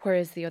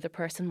 whereas the other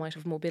person might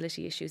have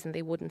mobility issues and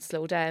they wouldn't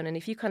slow down. And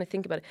if you kind of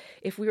think about it,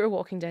 if we were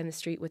walking down the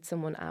street with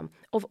someone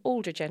of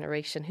older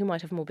generation who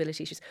might have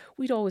mobility issues,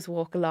 we'd always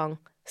walk along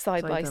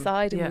side by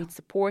side and we'd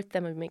support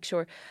them and make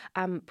sure.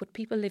 But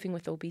people living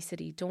with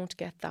obesity don't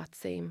get that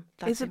same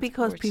Is it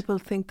because people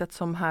think that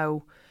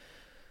somehow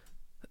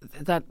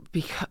that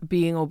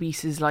being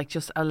obese is like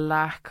just a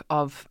lack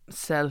of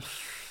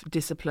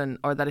self-discipline,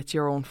 or that it's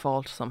your own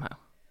fault somehow?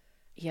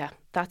 Yeah,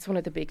 that's one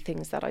of the big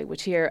things that I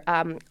would hear.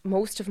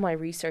 Most of my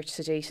research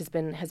to date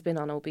has been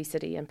on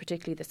obesity, and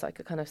particularly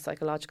the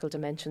psychological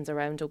dimensions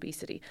around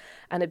obesity.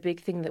 And a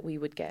big thing that we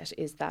would get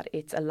is that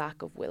it's a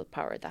lack of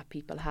willpower that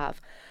people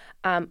have.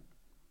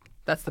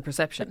 That's the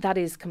perception. That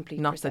is complete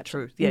not perception.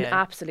 The truth. Yeah,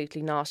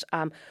 absolutely not.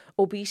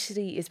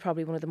 Obesity is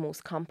probably one of the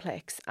most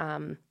complex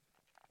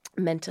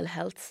mental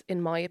healths,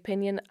 in my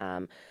opinion.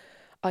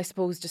 I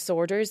suppose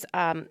disorders,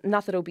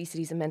 not that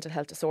obesity is a mental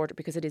health disorder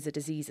because it is a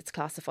disease, it's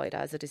classified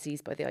as a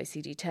disease by the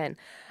ICD-10,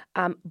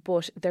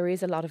 but there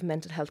is a lot of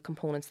mental health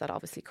components that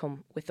obviously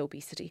come with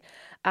obesity,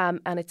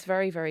 and it's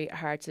very, very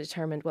hard to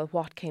determine, well,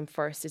 what came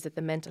first? Is it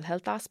the mental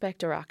health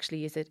aspect, or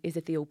actually is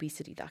it the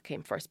obesity that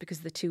came first?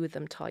 Because the two of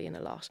them tie in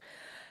a lot.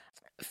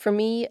 For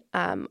me,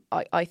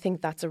 I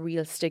think that's a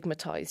real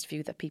stigmatised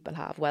view that people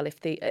have. Well,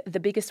 if the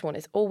biggest one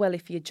is,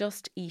 if you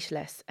just eat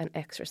less and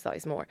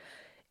exercise more.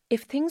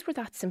 If things were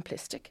that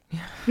simplistic,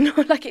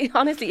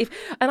 honestly,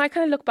 and I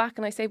kind of look back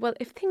and I say, well,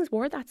 if things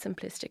were that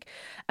simplistic,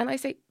 and I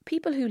say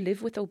people who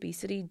live with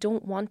obesity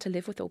don't want to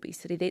live with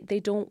obesity. They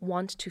don't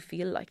want to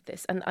feel like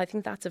this. And I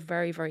think that's a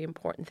very, very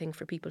important thing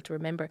for people to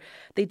remember.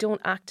 They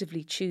don't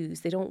actively choose.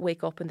 They don't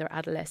wake up in their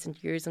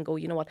adolescent years and go,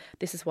 you know what,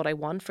 this is what I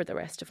want for the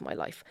rest of my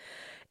life.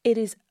 It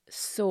is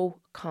so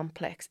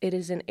complex. It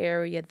is an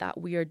area that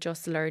we are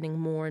just learning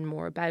more and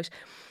more about.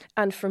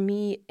 And for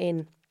me,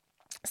 in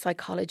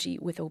psychology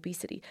with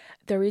obesity,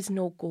 there is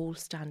no gold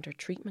standard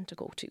treatment to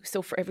go to.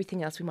 So for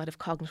everything else, we might have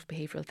cognitive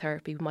behavioural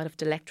therapy, we might have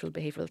dialectical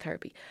behavioural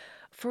therapy.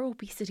 For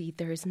obesity,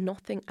 there is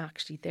nothing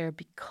actually there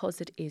because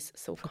it is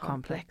so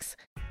complex.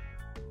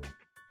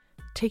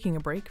 Taking a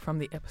break from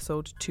the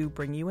episode to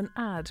bring you an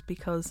ad,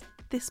 because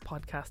this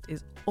podcast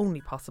is only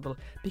possible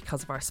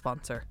because of our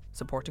sponsor.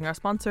 Supporting our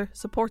sponsor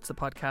supports the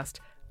podcast.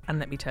 And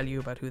let me tell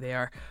you about who they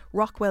are.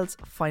 Rockwell's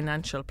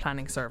financial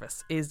planning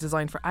service is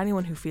designed for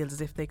anyone who feels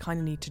as if they kind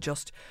of need to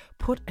just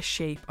put a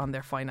shape on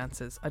their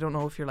finances. I don't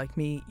know if you're like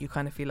me, you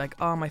kind of feel like,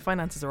 my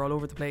finances are all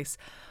over the place.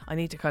 I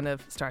need to kind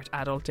of start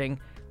adulting.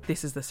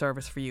 This is the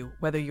service for you.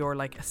 Whether you're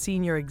like a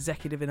senior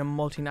executive in a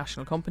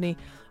multinational company,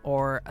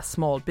 or a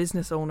small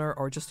business owner,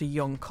 or just a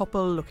young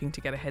couple looking to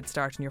get a head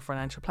start in your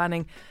financial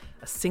planning,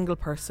 a single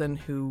person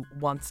who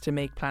wants to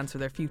make plans for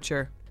their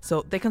future.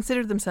 So they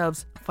consider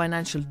themselves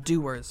financial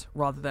doers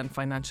rather than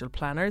financial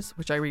planners,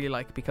 which I really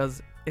like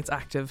because it's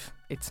active.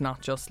 It's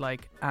not just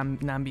like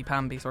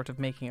namby-pamby sort of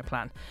making a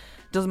plan.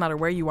 Doesn't matter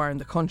where you are in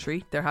the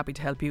country, they're happy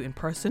to help you in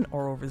person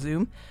or over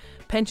Zoom.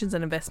 Pensions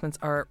and investments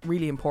are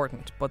really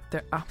important, but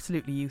they're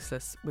absolutely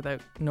useless without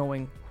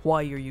knowing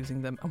why you're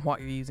using them and what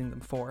you're using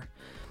them for.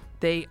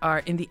 They are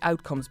in the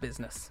outcomes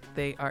business.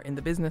 They are in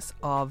the business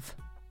of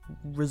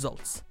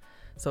results.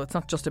 So it's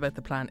not just about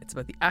the plan, it's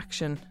about the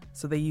action.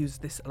 So they use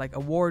this like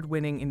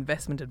award-winning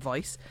investment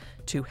advice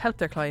to help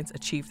their clients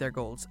achieve their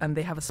goals. And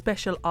they have a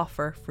special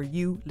offer for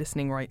you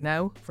listening right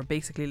now, for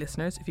Basically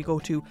listeners. If you go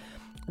to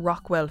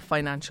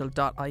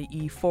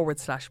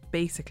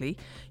rockwellfinancial.ie/basically,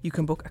 you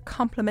can book a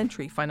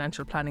complimentary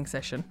financial planning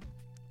session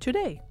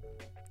today.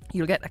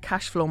 You'll get a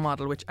cash flow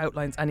model which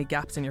outlines any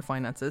gaps in your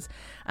finances,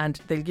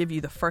 and they'll give you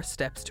the first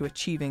steps to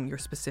achieving your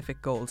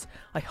specific goals.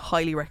 I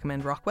highly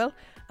recommend Rockwell,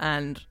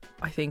 and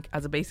I think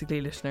as a Basically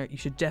listener, you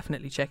should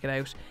definitely check it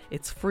out.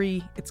 It's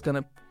free. It's going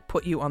to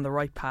put you on the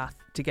right path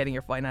to getting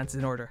your finances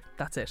in order.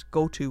 That's it.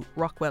 Go to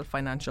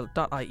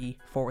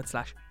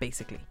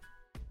rockwellfinancial.ie/basically.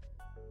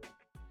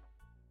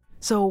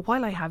 So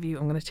while I have you,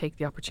 I'm going to take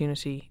the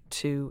opportunity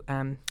to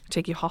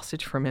take you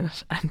hostage for a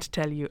minute and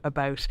tell you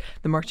about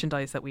the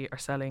merchandise that we are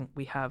selling.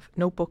 We have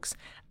notebooks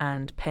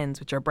and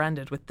pens which are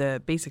branded with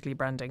the Basically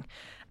branding,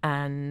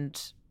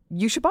 and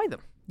you should buy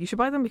them. You should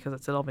buy them because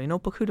it's a lovely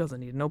notebook. Who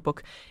doesn't need a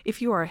notebook?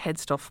 If you are a Head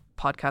Stuff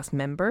podcast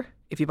member,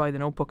 if you buy the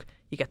notebook,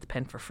 you get the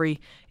pen for free.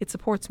 It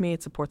supports me,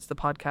 it supports the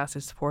podcast,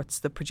 it supports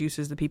the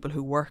producers, the people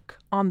who work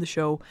on the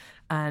show,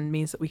 and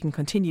means that we can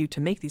continue to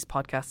make these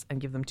podcasts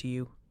and give them to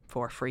you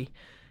for free.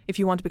 If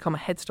you want to become a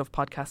Head Stuff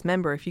podcast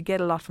member, if you get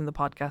a lot from the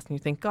podcast and you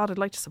think, God, I'd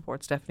like to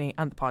support Stephanie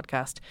and the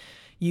podcast,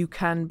 you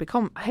can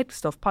become a Head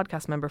Stuff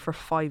podcast member for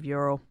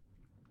 €5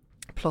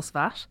 plus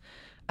VAT.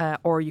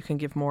 Or you can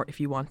give more if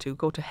you want to.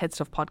 Go to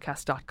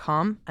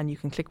headstuffpodcast.com and you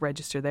can click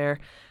register there,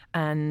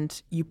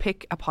 and you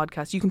pick a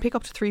podcast. You can pick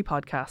up to 3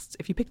 podcasts.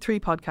 If you pick 3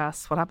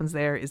 podcasts, what happens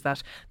there is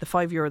that the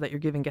 €5 that you're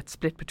giving gets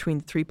split between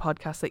the 3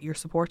 podcasts that you're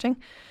supporting.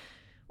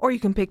 Or you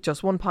can pick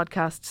just one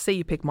podcast. Say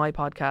you pick my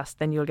podcast,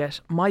 then you'll get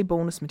my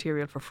bonus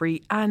material for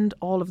free and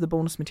all of the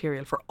bonus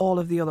material for all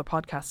of the other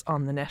podcasts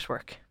on the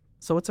network.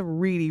 So it's a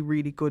really,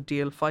 really good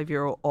deal.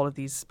 €5, all of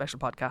these special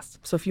podcasts.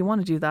 So if you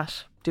want to do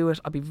that, do it.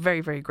 I'll be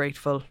very, very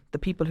grateful. The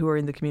people who are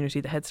in the community,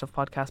 the Head Stuff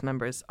podcast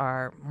members,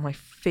 are my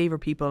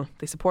favourite people.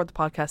 They support the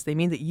podcast. They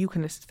mean that you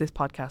can listen to this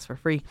podcast for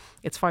free.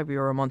 It's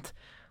 €5 a month.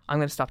 I'm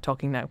going to stop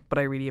talking now, but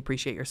I really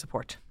appreciate your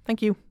support.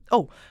 Thank you.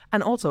 Oh,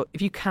 and also,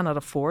 if you cannot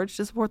afford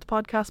to support the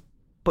podcast,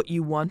 but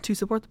you want to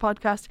support the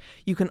podcast,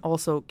 you can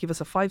also give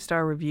us a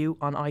 5-star review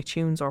on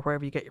iTunes or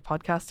wherever you get your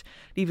podcast.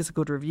 Leave us a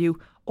good review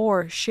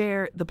or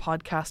share the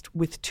podcast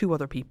with 2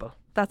 other people.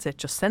 That's it.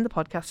 Just send the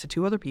podcast to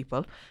 2 other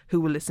people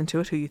who will listen to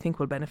it, who you think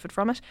will benefit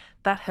from it.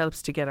 That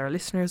helps to get our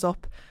listeners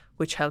up,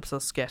 which helps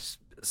us get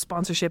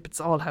sponsorship.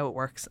 It's all how it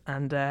works.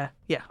 And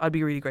I'd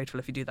be really grateful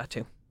if you do that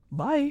too.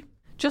 Bye.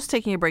 Just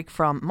taking a break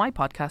from my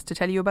podcast to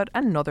tell you about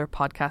another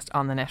podcast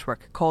on the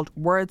network called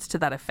Words to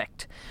That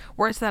Effect.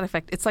 Words to That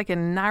Effect, it's like a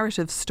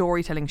narrative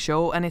storytelling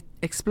show, and it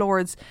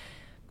explores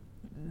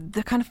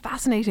the kind of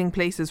fascinating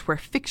places where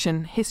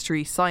fiction,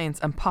 history, science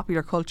and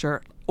popular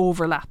culture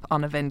overlap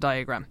on a Venn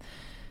diagram.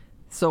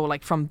 So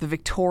like from the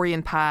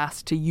Victorian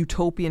past to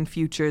utopian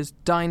futures,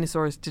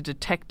 dinosaurs to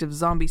detectives,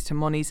 zombies to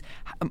mummies,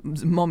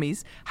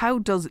 how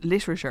does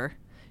literature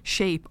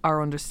shape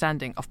our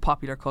understanding of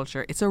popular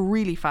culture? It's a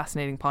really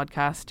fascinating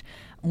podcast,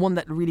 one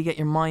that really get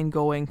your mind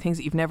going, things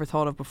that you've never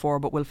thought of before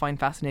but will find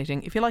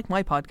fascinating. If you like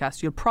my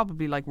podcast, you'll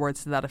probably like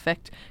Words to That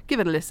Effect. Give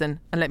it a listen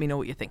and let me know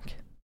what you think.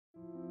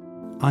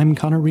 I'm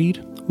Connor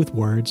Reid with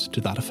Words to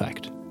That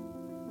Effect.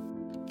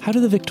 How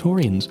did the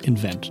Victorians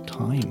invent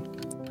time?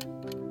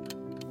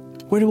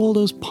 Where do all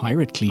those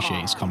pirate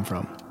cliches come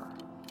from?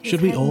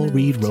 Should we all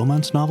read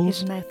romance novels?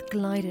 His mouth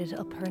glided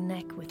up her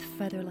neck with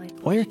feather-like.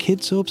 Why are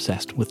kids so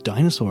obsessed with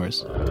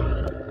dinosaurs?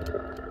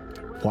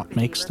 What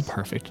makes the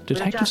perfect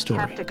detective story?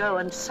 We'll just have to go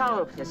and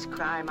solve this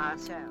crime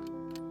ourselves.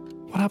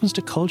 What happens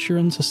to culture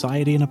and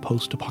society in a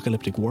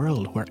post-apocalyptic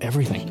world where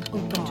everything She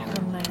opened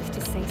her mouth to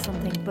say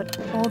something, but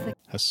all the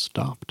has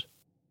stopped?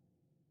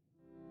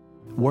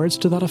 Words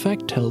to That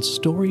Effect tells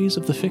stories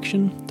of the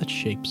fiction that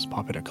shapes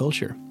popular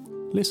culture.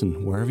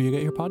 Listen wherever you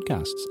get your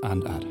podcasts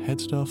and at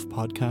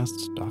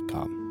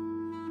headstuffpodcasts.com.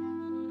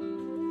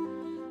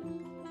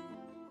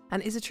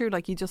 And is it true,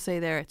 like you just say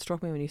there, it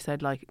struck me when you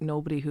said like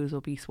nobody who's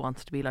obese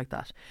wants to be like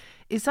that.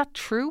 Is that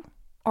true?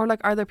 Or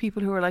like are there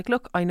people who are like,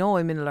 look, I know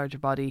I'm in a larger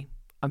body,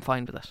 I'm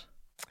fine with it?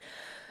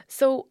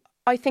 So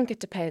I think it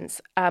depends.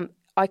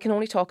 I can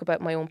only talk about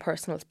my own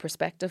personal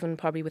perspective and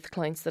probably with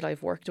clients that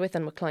I've worked with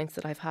and with clients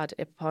that I've had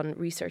upon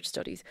research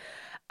studies.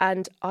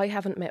 And I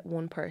haven't met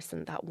one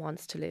person that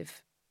wants to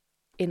live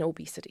in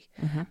obesity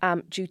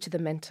due to the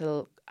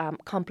mental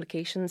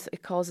complications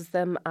it causes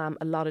them, a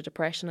lot of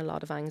depression, a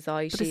lot of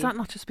anxiety. But is that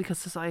not just because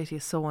society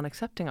is so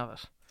unaccepting of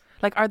it?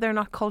 Like, are there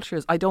not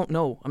cultures? I don't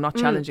know. I'm not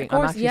challenging. Course,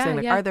 I'm actually saying,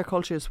 like, are there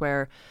cultures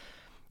where,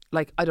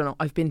 like, I don't know,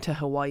 I've been to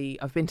Hawaii,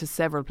 I've been to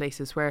several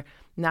places where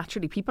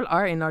naturally people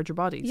are in larger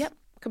bodies. Yep,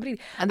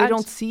 completely. And they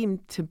don't seem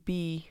to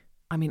be,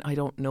 I mean, I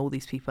don't know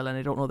these people and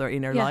I don't know their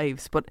inner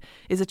lives, but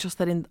is it just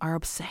that in our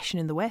obsession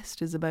in the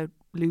West is about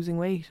losing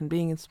weight and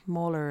being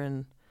smaller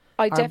and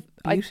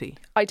beauty?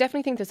 I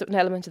definitely think there's an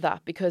element of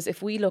that, because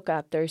if we look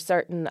at, there's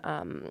certain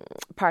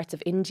parts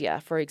of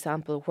India, for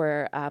example,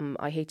 where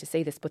I hate to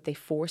say this, but they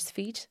force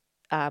feed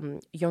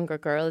younger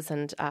girls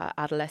and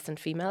adolescent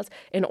females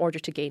in order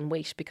to gain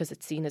weight because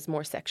it's seen as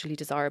more sexually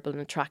desirable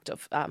and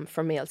attractive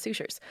for male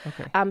suitors.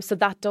 Okay. So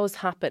that does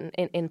happen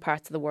in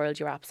parts of the world.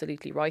 You're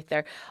absolutely right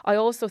there. I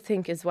also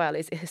think as well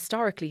is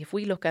historically, if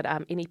we look at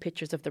any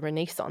pictures of the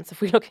Renaissance,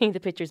 if we're looking at the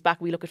pictures back,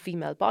 we look at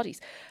female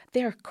bodies.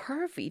 They're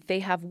curvy.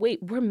 They have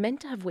weight. We're meant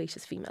to have weight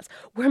as females.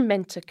 We're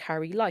meant to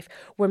carry life.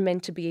 We're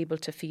meant to be able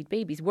to feed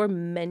babies. We're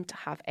meant to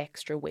have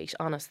extra weight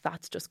on us.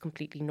 That's just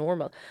completely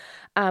normal.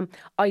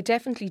 I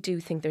definitely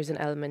do think there's an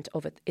element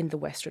of it in the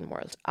Western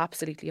world.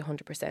 Absolutely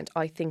 100%.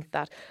 I think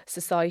that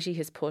society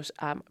has put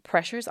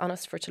pressures on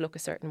us to look a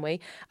certain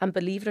way. And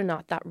believe it or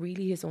not, that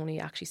really has only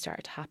actually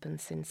started to happen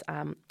since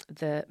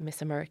the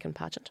Miss American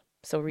pageant.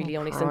 So really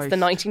only since the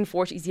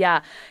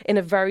 1940s, in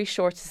a very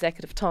short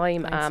consecutive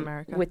time.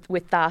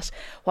 With that,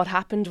 what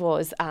happened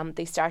was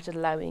they started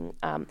allowing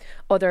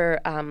other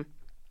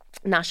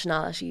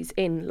nationalities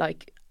in,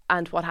 like.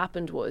 And what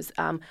happened was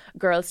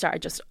girls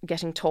started just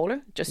getting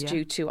taller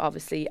due to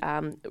obviously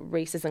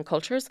races and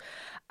cultures.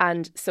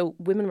 And so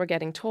women were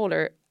getting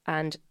taller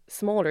and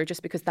smaller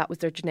just because that was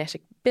their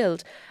genetic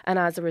build. And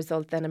as a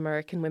result, then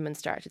American women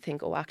started to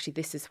think, oh, actually,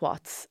 this is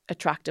what's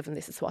attractive and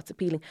this is what's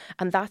appealing.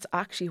 And that's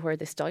actually where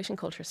this dieting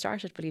culture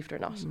started, believe it or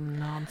not.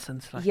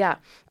 Nonsense. Yeah.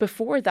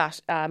 Before that,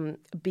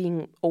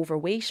 being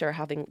overweight or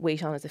having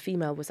weight on as a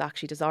female was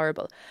actually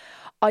desirable.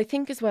 I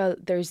think as well,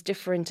 there's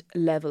different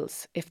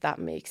levels, if that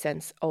makes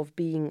sense, of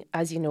being,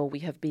 as you know, we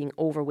have being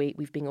overweight,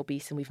 we've being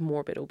obese and we've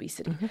morbid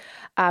obesity.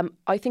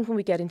 I think when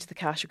we get into the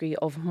category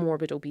of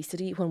morbid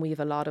obesity, when we have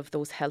a lot of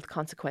those health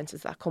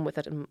consequences that come with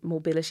it and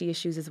mobility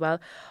issues as well,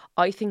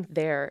 I think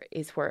there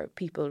is where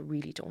people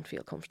really don't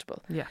feel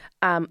comfortable. Yeah.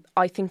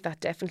 I think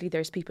that definitely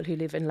there's people who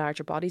live in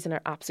larger bodies and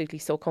are absolutely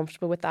so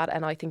comfortable with that.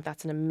 And I think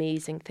that's an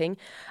amazing thing.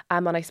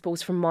 And I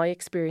suppose from my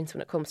experience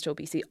when it comes to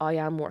obesity, I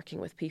am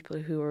working with people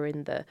who are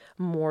in the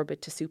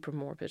morbid to super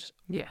morbid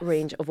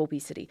range of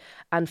obesity.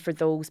 And for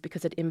those,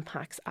 because it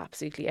impacts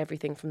absolutely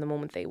everything from the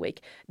moment they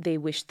wake, they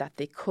wish that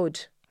they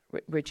could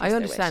reduce I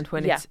understand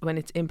their weight. when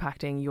it's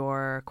impacting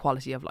your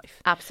quality of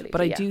life. Absolutely.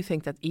 But I do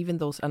think that even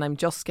those, and I'm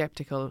just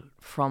skeptical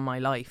from my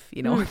life,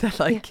 you know,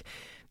 that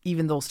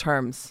even those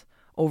terms,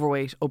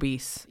 overweight,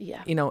 obese,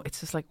 you know, it's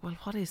just like, well,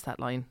 what is that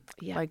line?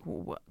 Yeah. Like,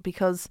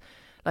 because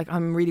like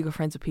I'm really good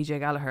friends with PJ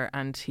Gallagher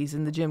and he's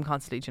in the gym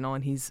constantly, you know,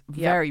 and he's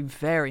very,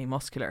 very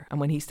muscular. And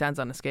when he stands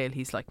on a scale,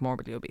 he's like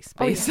morbidly obese.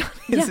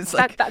 It's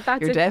like,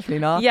 that's you're definitely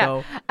not,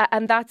 though.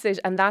 And that's it.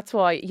 And that's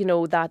why, you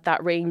know,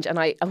 that range. And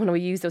when we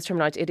use those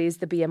terminology, it is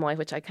the BMI,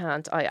 which I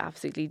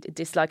absolutely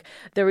dislike.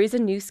 There is a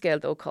new scale,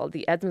 though, called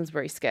the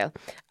Edmondsbury scale.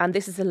 And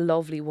this is a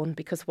lovely one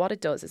because what it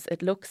does is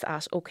it looks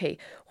at, okay,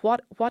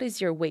 what is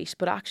your weight?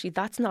 But actually,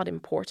 that's not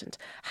important.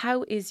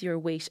 How is your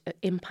weight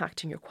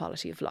impacting your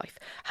quality of life?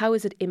 How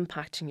is it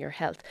impacting your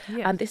health?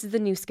 And this is the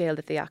new scale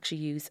that they actually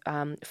use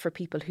for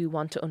people who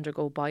want to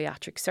undergo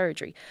bariatric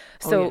surgery.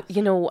 So,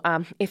 you know,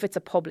 if it's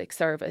a public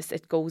service,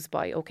 it goes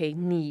by, okay,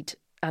 need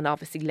and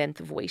obviously length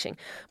of waiting.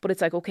 But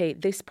it's like, okay,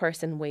 this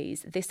person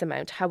weighs this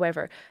amount.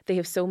 However, they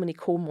have so many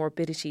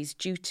comorbidities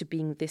due to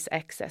being this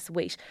excess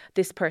weight.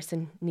 This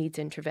person needs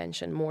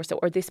intervention more so,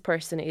 or this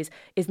person is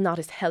not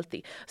as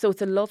healthy. So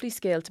it's a lovely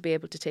scale to be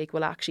able to take,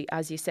 well, actually,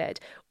 as you said,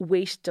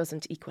 weight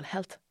doesn't equal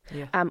health.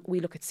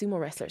 We look at sumo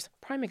wrestlers,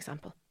 prime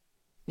example.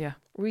 Yeah.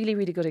 Really,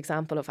 really good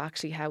example of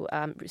actually how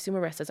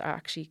sumo wrestlers are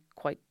actually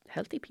quite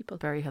healthy people.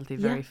 Very healthy,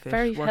 very fit,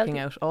 very working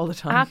healthy. out all the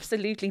time.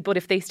 Absolutely. But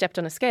if they stepped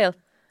on a scale,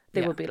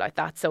 they would be like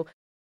that. So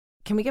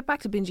can we get back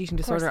to binge eating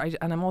disorder?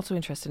 And I'm also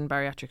interested in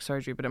bariatric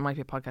surgery, but it might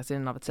be a podcast in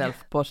and of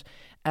itself. But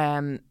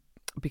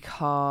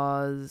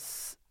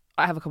because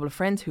I have a couple of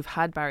friends who've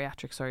had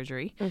bariatric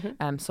surgery,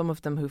 some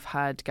of them who've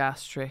had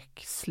gastric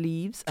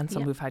sleeves and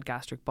some who've had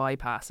gastric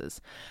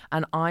bypasses.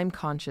 And I'm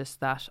conscious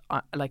that,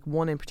 like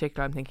one in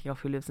particular I'm thinking of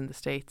who lives in the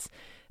States,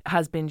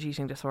 has binge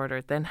eating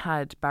disorder, then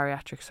had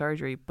bariatric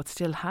surgery, but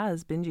still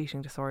has binge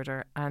eating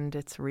disorder. And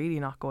it's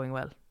really not going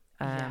well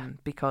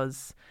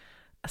because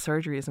a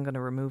surgery isn't going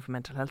to remove a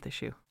mental health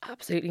issue.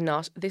 Absolutely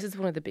not. This is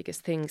one of the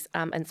biggest things,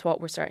 and it's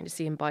what we're starting to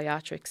see in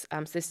bariatrics.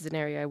 So this is an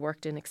area I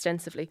worked in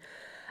extensively.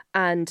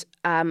 And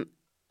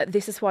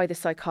this is why the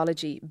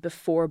psychology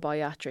before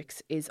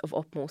bariatrics is of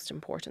utmost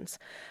importance.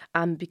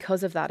 And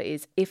because of that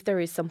is, if there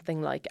is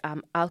something like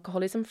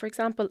alcoholism, for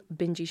example,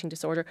 binge eating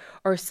disorder,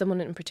 or someone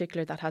in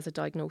particular that has a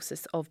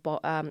diagnosis of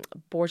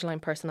borderline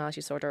personality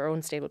disorder or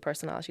unstable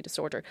personality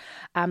disorder,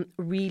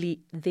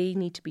 really they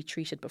need to be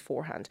treated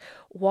beforehand.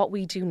 What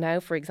we do now,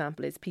 for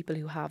example, is people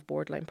who have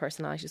borderline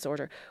personality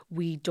disorder,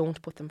 we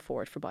don't put them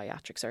forward for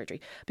bariatric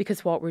surgery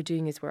because what we're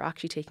doing is we're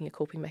actually taking a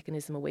coping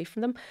mechanism away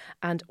from them.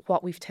 And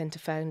what we've tend to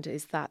found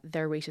is that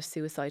their rate of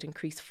suicide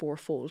increased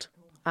 4-fold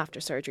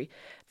after surgery.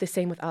 The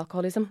same with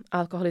alcoholism.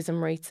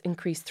 Alcoholism rates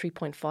increase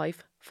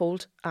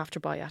 3.5-fold after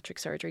bariatric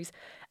surgeries.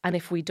 And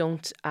if we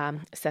don't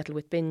settle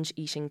with binge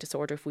eating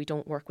disorder, if we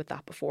don't work with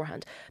that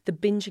beforehand, the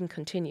binging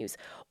continues.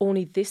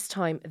 Only this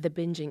time, the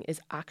binging is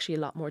actually a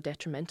lot more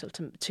detrimental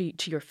to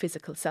your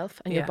physical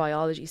self and your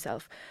biology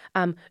self.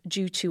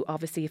 Due to,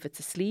 obviously, if it's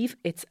a sleeve,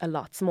 it's a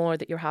lot smaller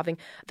that you're having.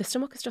 The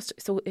stomach is just,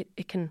 so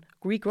it can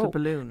regrow. It's a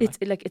balloon.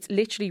 It's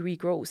literally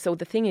regrows. So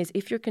the thing is,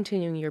 if you're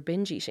continuing your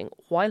binge eating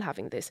while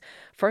having this,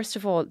 first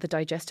of all, the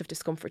digestive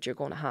discomfort you're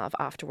going to have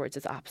afterwards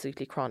is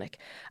absolutely chronic.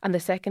 And the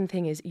second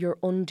thing is you're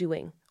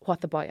undoing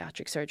what the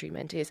bariatric surgery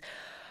meant is.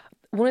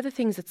 One of the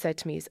things that's said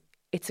to me is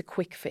it's a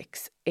quick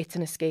fix. It's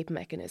an escape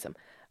mechanism.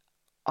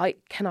 I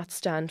cannot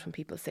stand when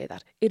people say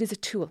that. It is a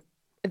tool.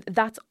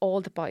 That's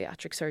all the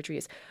bariatric surgery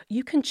is.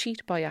 You can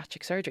cheat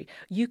bariatric surgery.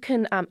 You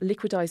can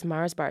liquidize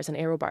Mars bars and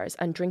Aero bars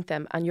and drink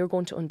them, and you're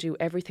going to undo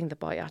everything the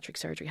bariatric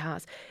surgery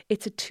has.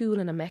 It's a tool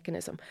and a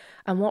mechanism.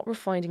 And what we're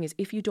finding is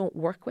if you don't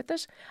work with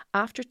it,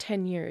 after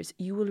 10 years,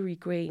 you will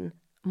regain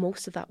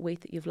most of that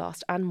weight that you've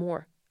lost and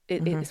more.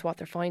 is what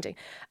they're finding.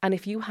 And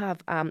if you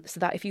have,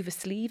 if you have a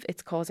sleeve,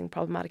 it's causing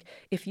problematic.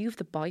 If you have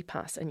the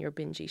bypass and you're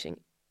binge eating,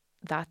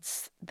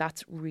 that's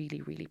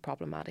really, really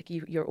problematic.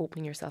 You're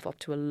opening yourself up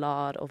to a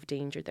lot of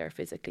danger there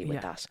physically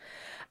with that.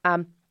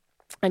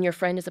 And your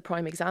friend is a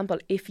prime example.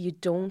 If you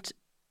don't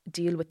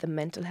deal with the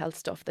mental health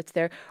stuff that's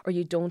there, or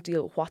you don't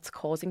deal with what's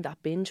causing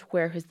that binge,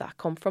 where has that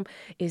come from?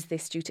 Is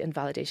this due to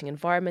invalidating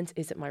environments?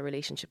 Is it my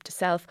relationship to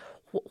self?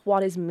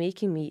 What is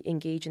making me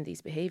engage in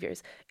these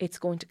behaviours? It's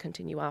going to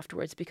continue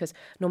afterwards, because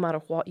no matter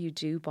what you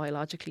do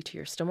biologically to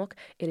your stomach,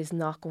 it is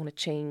not going to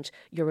change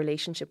your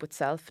relationship with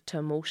self, to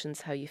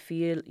emotions, how you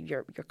feel,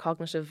 your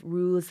cognitive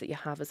rules that you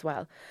have as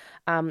well.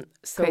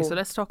 So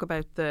let's talk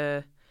about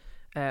the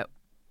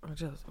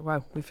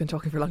wow, we've been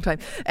talking for a long time.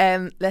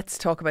 Let's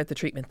talk about the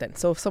treatment then.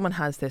 So if someone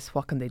has this,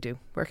 what can they do?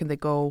 Where can they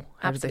go?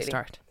 How do they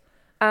start?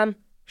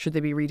 Should they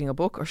be reading a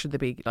book, or should they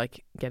be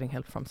like getting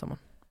help from someone?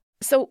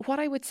 So what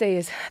I would say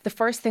is, the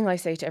first thing I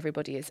say to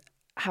everybody is,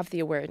 have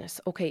the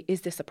awareness. Okay,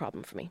 is this a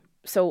problem for me?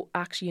 So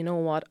actually, you know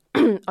what?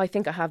 I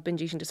think I have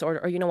binge eating disorder,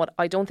 or you know what?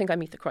 I don't think I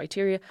meet the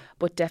criteria,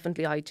 but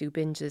definitely I do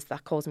binges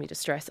that cause me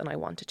distress, and I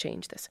want to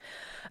change this.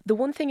 The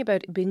one thing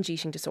about binge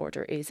eating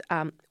disorder is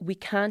we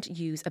can't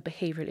use a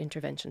behavioural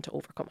intervention to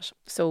overcome it.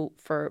 So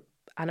for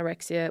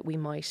anorexia, we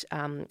might,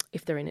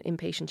 if they're in an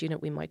inpatient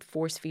unit, we might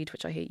force feed,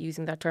 which I hate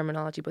using that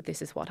terminology, but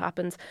this is what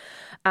happens.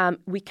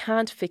 We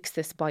can't fix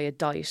this by a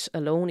diet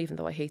alone, even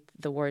though I hate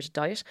the word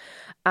diet.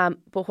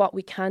 But what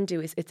we can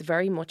do is, it's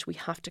very much, we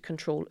have to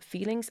control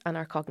feelings and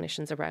our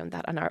cognitions around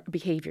that, and our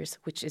behaviours,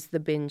 which is the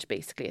binge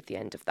basically at the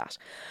end of that.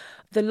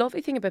 The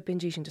lovely thing about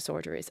binge eating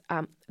disorder is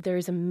there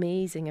is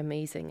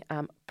amazing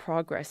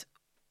progress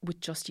with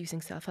just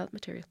using self-help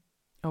material.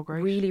 Oh,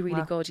 great. Really,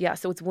 really good. Yeah.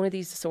 So it's one of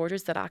these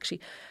disorders that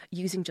actually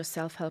using just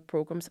self-help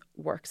programs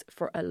works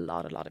for a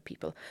lot of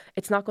people.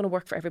 It's not going to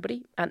work for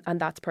everybody, and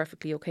that's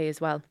perfectly okay as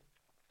well.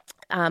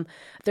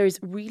 There's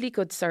really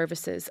good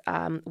services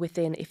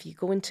within. If you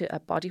go into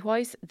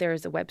Bodywise,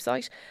 there's a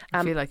website.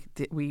 I feel like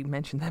we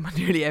mentioned them on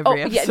nearly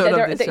every episode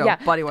of this show.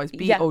 Bodywise,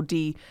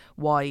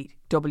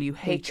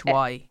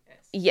 BODYWHY.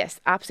 Yes,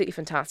 absolutely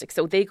fantastic.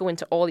 So they go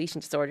into all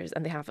eating disorders,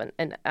 and they have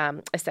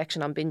a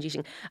section on binge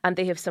eating, and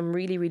they have some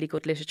really, really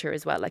good literature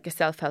as well, like a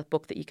self-help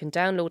book that you can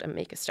download and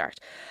make a start.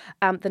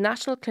 The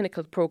National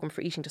Clinical Programme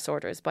for Eating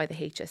Disorders by the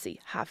HSE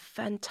have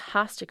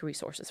fantastic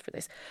resources for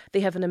this.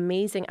 They have an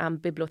amazing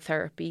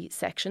bibliotherapy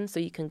section,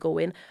 so you can go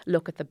in,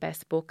 look at the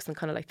best books and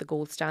kind of like the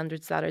gold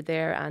standards that are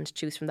there and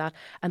choose from that.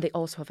 And they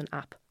also have an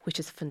app, which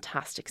is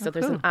fantastic. So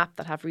there's an app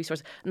that have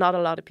resources. Not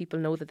a lot of people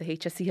know that the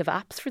HSE have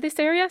apps for this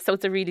area, so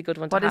it's a really good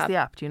one to have. What is the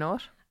app? Do you know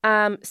it?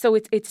 So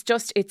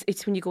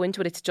it's when you go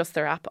into it, it's just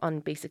their app on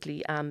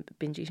basically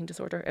binge eating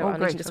disorder,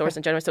 on eating disorders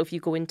in general. So if you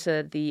go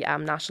into the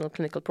National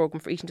Clinical Programme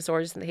for Eating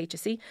Disorders in the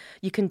HSE,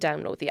 you can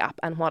download the app,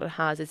 and what it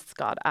has is, it's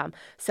got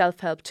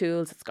self-help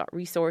tools, it's got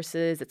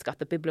resources, it's got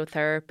the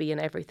bibliotherapy and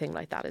everything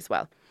like that as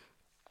well.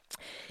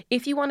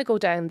 If you want to go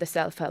down the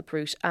self-help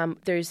route,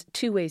 there's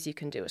two ways you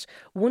can do it.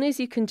 One is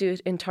you can do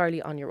it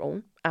entirely on your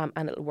own,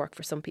 and it'll work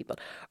for some people.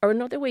 Or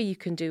another way you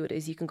can do it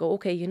is, you can go,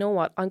 okay, you know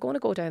what, I'm going to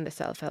go down the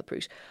self-help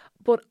route,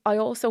 but I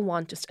also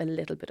want just a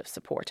little bit of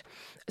support.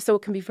 So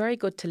it can be very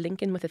good to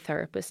link in with a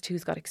therapist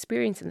who's got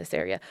experience in this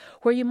area,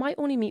 where you might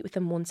only meet with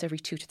them once every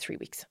 2 to 3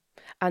 weeks.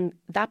 And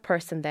that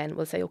person then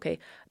will say, okay,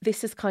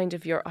 this is kind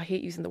of your, I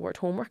hate using the word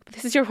homework, but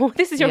this is your homework,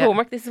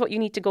 this is what you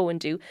need to go and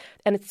do,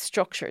 and it's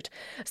structured.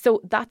 So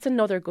that's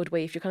another good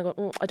way if you're kind of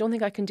going, I don't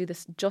think I can do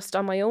this just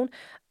on my own.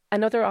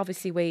 Another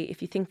obviously way,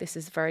 if you think this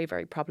is very,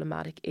 very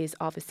problematic, is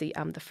obviously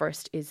the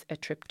first is a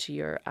trip to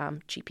your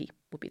GP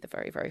would be the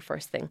very, very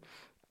first thing.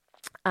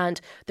 And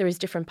there is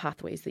different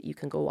pathways that you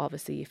can go,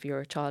 obviously, if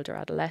you're a child or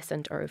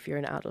adolescent, or if you're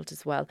an adult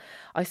as well.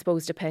 I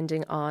suppose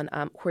depending on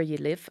where you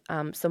live,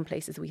 some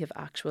places we have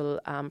actual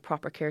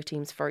proper care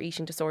teams for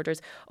eating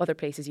disorders. Other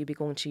places you'd be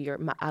going to your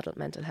adult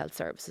mental health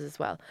services as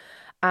well.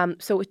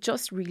 So it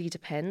just really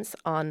depends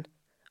on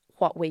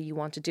what way you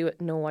want to do it.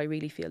 No, I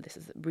really feel this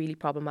is really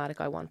problematic.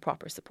 I want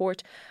proper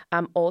support.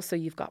 Also,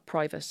 you've got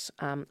private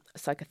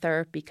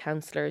psychotherapy,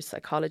 counsellors,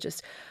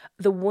 psychologists.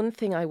 The one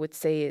thing I would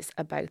say is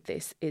about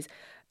this is,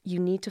 you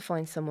need to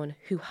find someone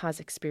who has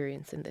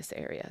experience in this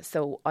area.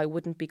 So I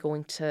wouldn't be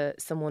going to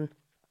someone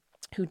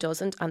who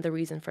doesn't. And the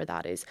reason for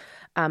that is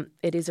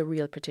it is a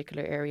real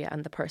particular area,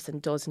 and the person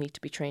does need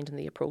to be trained in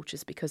the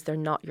approaches, because they're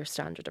not your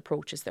standard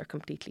approaches. They're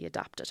completely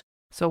adapted.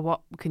 So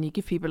what can you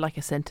give people like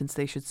a sentence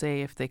they should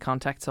say if they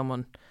contact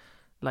someone?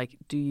 Like,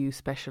 do you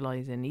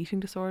specialise in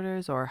eating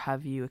disorders, or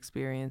have you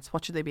experienced?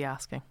 What should they be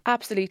asking?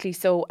 Absolutely.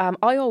 So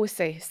I always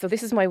say, so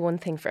this is my one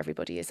thing for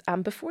everybody is,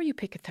 before you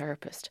pick a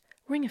therapist,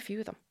 ring a few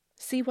of them.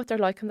 See what they're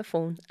like on the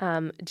phone.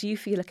 Do you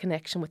feel a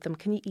connection with them?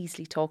 Can you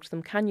easily talk to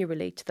them? Can you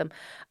relate to them?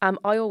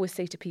 I always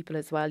say to people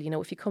as well,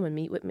 if you come and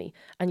meet with me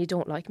and you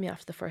don't like me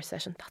after the first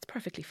session, that's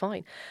perfectly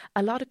fine.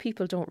 A lot of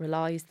people don't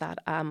realise that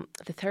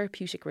the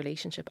therapeutic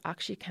relationship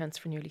actually accounts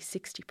for nearly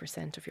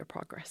 60% of your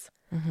progress.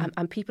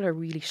 And people are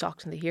really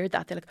shocked when they hear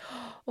that. They're like,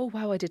 oh,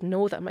 wow, I didn't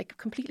know that. I'm like,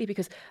 completely,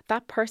 because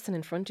that person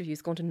in front of you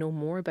is going to know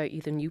more about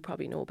you than you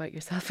probably know about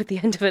yourself at the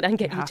end of it, and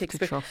get you to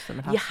experience. Trust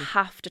them. You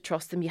have to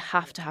trust them. You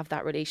have to have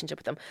that relationship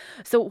with them.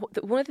 So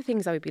one of the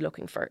things I would be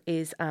looking for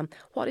is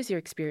what is your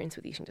experience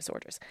with eating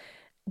disorders?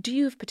 Do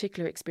you have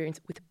particular experience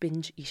with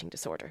binge eating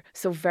disorder?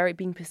 So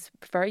being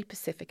very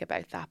specific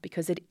about that,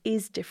 because it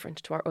is different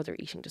to our other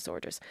eating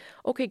disorders.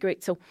 Okay,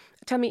 great. So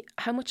tell me,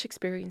 how much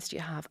experience do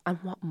you have and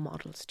what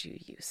models do you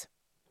use?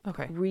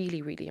 Okay.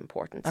 Really, really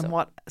important. And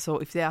so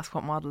if they ask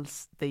what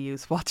models they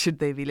use, what should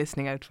they be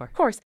listening out for? Of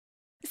course.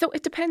 So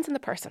it depends on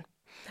the person.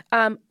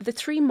 The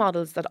three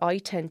models that I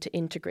tend to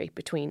integrate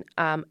between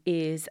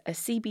is a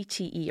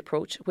CBTE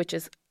approach, which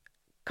is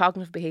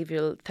cognitive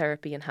behavioural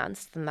therapy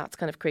enhanced, and that's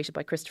kind of created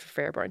by Christopher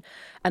Fairbairn.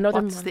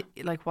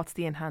 What's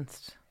the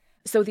enhanced?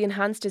 So the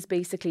enhanced is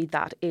basically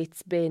that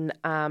it's been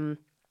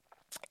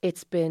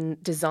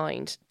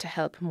designed to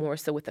help more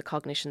so with the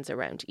cognitions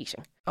around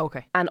eating.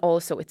 Okay. And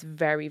also it's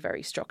very,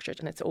 very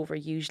structured, and it's over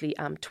usually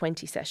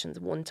 20 sessions,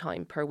 one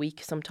time per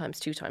week, sometimes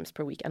 2 times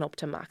per week, and up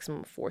to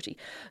maximum 40.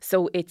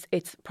 So it's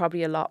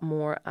probably a lot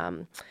more...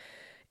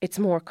 it's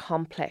more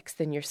complex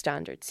than your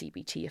standard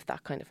CBT, if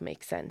that kind of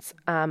makes sense.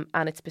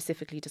 And it's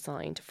specifically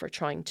designed for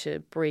trying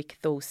to break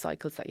those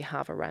cycles that you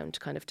have around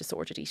kind of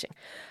disordered eating.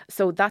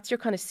 So that's your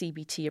kind of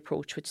CBT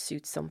approach, which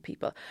suits some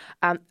people.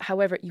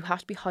 However, you have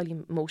to be highly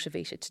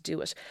motivated to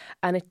do it.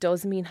 And it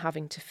does mean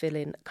having to fill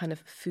in kind of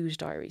food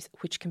diaries,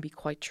 which can be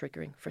quite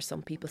triggering for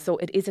some people. So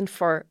it isn't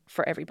for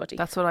everybody.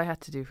 That's what I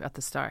had to do at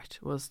the start,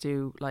 was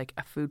do like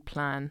a food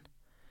plan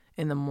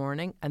in the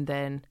morning, and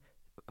then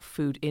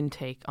food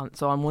intake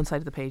so on one side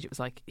of the page it was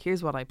like,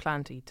 here's what I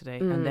plan to eat today,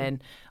 and then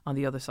on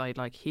the other side,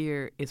 like,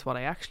 here is what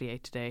I actually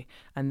ate today.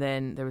 And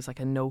then there was like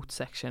a note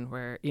section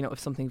where, if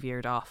something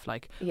veered off,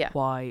 like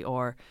why,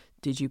 or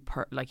did you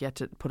you had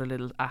to put a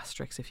little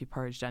asterisk if you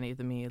purged any of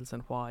the meals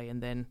and why.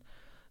 And then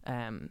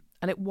and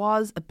it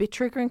was a bit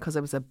triggering because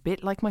it was a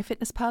bit like my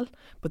fitness pal,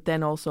 but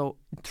then also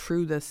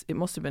through this, it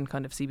must have been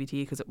kind of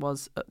CBT, because it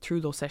was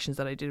through those sessions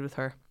that I did with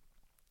her.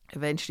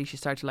 Eventually she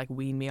started to like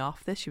wean me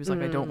off this. She was like,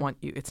 I don't want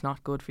you, it's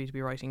not good for you to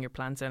be writing your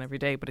plans down every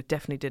day, but it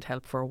definitely did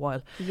help for a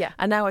while. Yeah.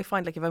 And now I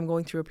find, like, if I'm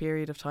going through a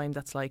period of time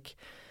that's like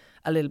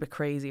a little bit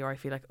crazy, or I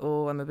feel like,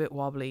 oh, I'm a bit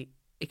wobbly,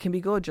 it can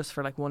be good just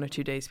for like 1 or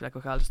 2 days to be like,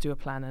 okay, I'll just do a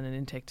plan and an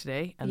intake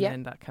today, and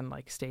then that can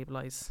like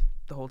stabilise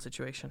the whole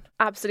situation.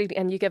 Absolutely.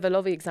 And you give a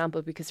lovely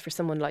example, because for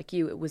someone like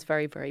you, it was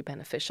very, very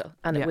beneficial,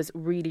 and it was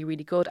really,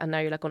 really good. And now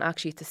you're like,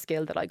 actually, it's a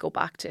skill that I go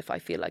back to if I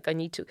feel like I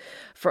need to.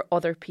 For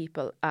other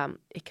people,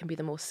 it can be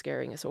the most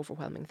scaringest,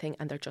 overwhelming thing,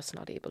 and they're just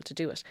not able to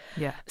do it.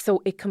 Yeah.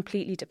 So it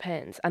completely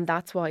depends. And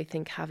that's why I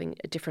think having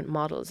different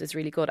models is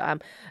really good.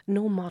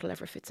 No model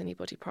ever fits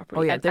anybody properly.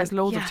 Oh yeah, there's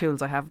loads of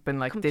tools I have been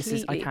like,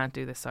 completely. I can't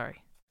do this,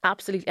 sorry.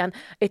 Absolutely. And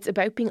it's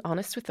about being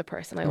honest with the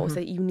person. I always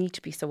say, you need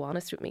to be so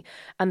honest with me.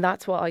 And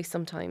that's why I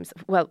sometimes,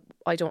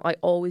 I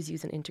always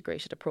use an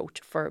integrated approach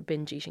for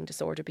binge eating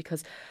disorder,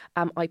 because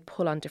I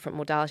pull on different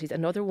modalities.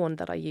 Another one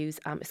that I use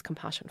is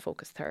compassion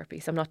focused therapy.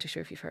 So I'm not too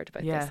sure if you've heard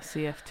about this.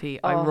 Yeah, CFT.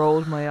 I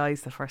rolled my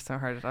eyes the first time I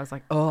heard it. I was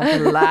like,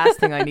 the last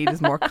thing I need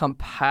is more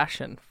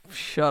compassion.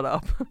 Shut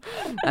up.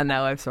 And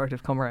now I've sort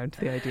of come around to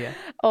the idea.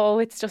 Oh,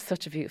 it's just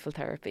such a beautiful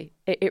therapy.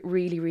 It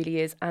really, really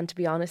is. And to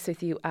be honest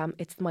with you,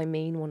 it's my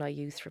main one I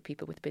use for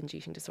people with binge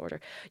eating disorder.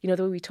 The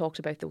way we talked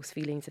about those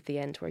feelings at the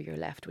end where you're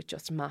left with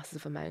just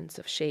massive amounts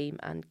of shame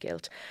and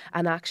guilt.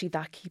 And actually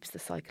that keeps the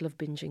cycle of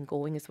binging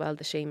going as well,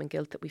 the shame and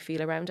guilt that we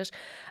feel around it.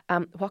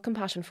 What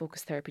compassion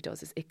focused therapy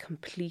does is it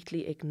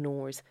completely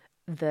ignores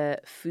the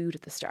food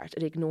at the start.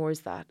 It ignores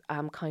that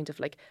kind of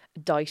like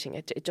dieting.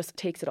 It just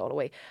takes it all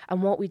away.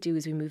 And what we do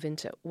is we move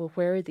into,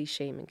 where are these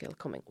shame and guilt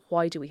coming?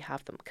 Why do we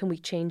have them? Can we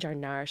change our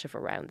narrative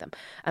around them?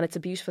 And it's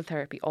a beautiful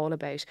therapy all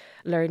about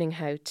learning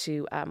how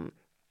to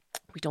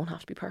we don't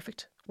have to be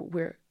perfect.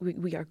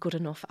 We are good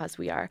enough as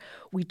we are.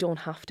 We don't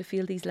have to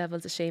feel these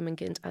levels of shame and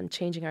guilt, and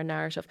changing our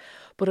narrative.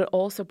 But it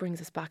also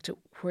brings us back to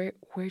where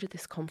did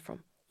this come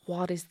from?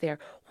 What is there?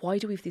 Why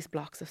do we have these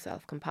blocks of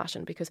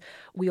self-compassion? Because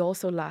we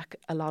also lack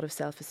a lot of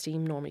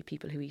self-esteem, normally,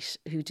 people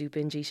who do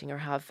binge eating or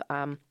have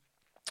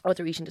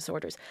other eating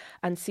disorders.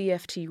 And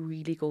CFT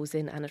really goes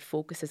in and it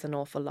focuses an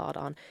awful lot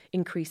on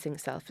increasing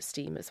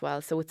self-esteem as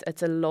well. So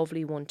it's a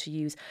lovely one to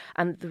use.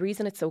 And the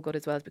reason it's so good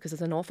as well is because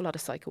there's an awful lot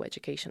of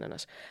psychoeducation in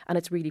it, and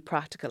it's really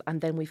practical.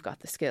 And then we've got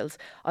the skills.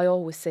 I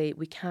always say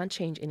we can't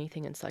change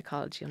anything in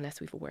psychology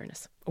unless we've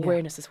awareness.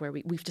 Awareness is where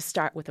we've to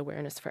start with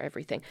awareness for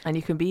everything. And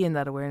you can be in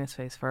that awareness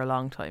phase for a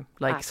long time.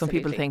 Like Absolutely.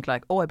 Some people think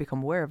like, I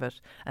become aware of it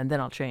and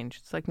then I'll change.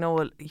 It's like,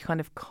 no, you kind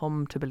of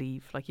come to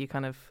believe, like you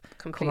kind of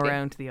come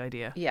around to the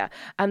idea. Yeah.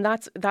 And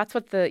that's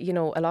what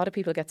a lot of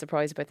people get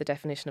surprised about the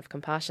definition of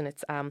compassion.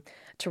 It's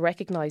to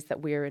recognise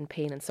that we're in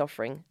pain and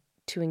suffering,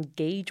 to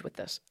engage with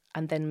it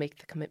and then make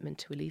the commitment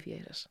to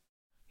alleviate it.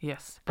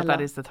 Yes, but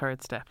that is the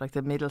third step. Like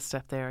the middle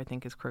step there, I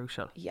think, is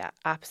crucial. Yeah,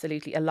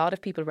 absolutely. A lot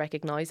of people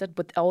recognise it,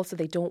 but also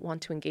they don't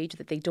want to engage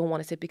with it. They don't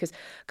want to sit, because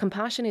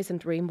compassion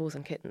isn't rainbows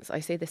and kittens. I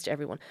say this to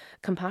everyone.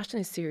 Compassion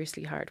is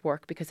seriously hard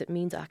work, because it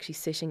means actually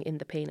sitting in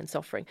the pain and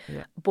suffering.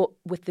 Yeah. But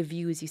with the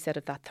view, as you said,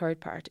 of that third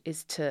part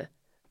is to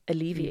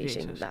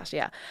alleviating that,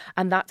 yeah.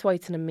 And that's why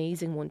it's an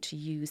amazing one to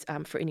use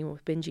for anyone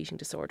with binge eating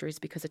disorders,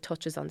 because it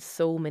touches on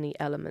so many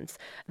elements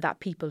that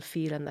people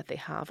feel and that they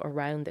have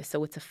around this.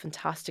 So it's a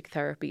fantastic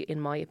therapy,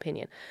 in my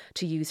opinion,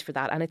 to use for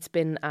that. And it's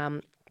been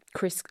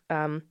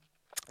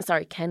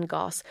Ken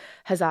Goss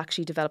has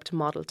actually developed a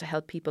model to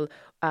help people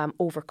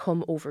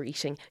overcome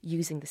overeating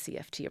using the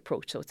CFT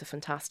approach. So it's a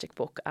fantastic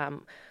book,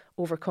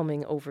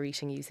 Overcoming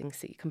Overeating Using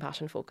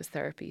Compassion Focused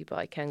Therapy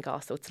by Ken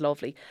Goss. So it's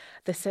lovely.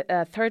 The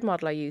third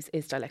model I use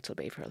is dialectical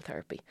behavioural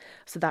therapy.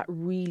 So that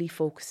really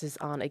focuses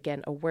on,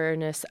 again,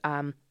 awareness,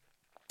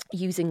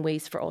 using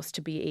ways for us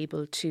to be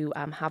able to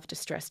have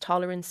distress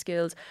tolerance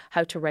skills,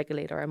 how to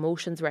regulate our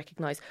emotions,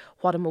 recognise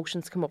what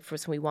emotions come up for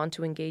us when we want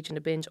to engage in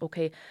a binge.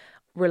 Okay,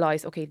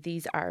 realise, okay,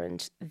 these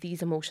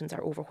emotions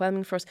are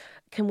overwhelming for us.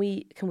 Can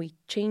we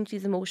change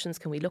these emotions?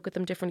 Can we look at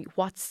them differently?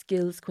 What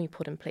skills can we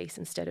put in place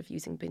instead of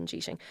using binge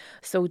eating?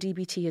 So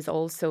DBT has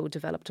also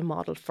developed a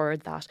model for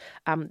that.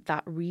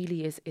 That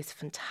really is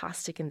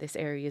fantastic in this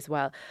area as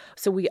well.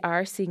 So we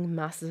are seeing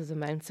massive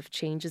amounts of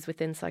changes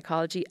within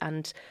psychology,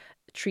 and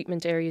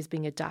treatment areas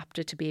being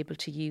adapted to be able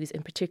to use,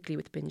 in particularly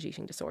with binge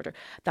eating disorder.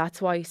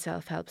 That's why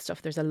self-help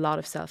stuff, there's a lot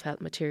of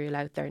self-help material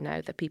out there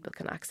now that people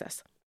can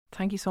access.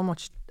 Thank you so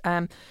much.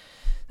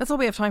 That's all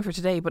we have time for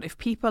today. But if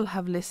people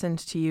have listened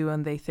to you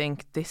and they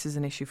think this is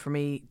an issue for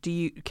me,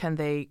 can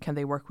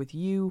they work with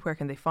you? Where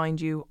can they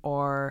find you?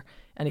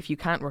 And if you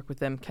can't work with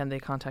them, can they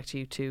contact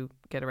you to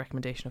get a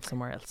recommendation of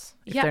somewhere else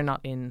if they're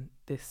not in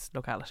this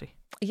locality?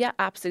 Yeah,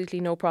 absolutely,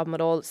 no problem at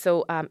all.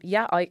 So,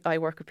 I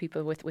work with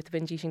people with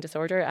binge eating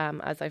disorder,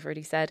 as I've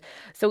already said.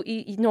 So,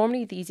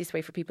 normally the easiest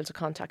way for people to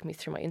contact me is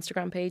through my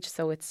Instagram page.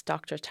 So, it's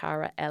Dr.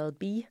 Tara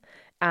LB.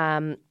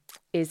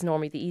 Is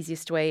normally the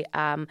easiest way.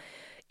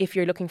 If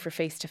you're looking for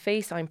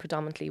face-to-face, I'm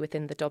predominantly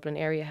within the Dublin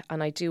area,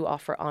 and I do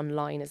offer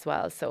online as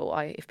well. So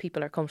if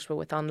people are comfortable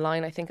with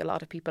online, I think a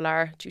lot of people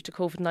are, due to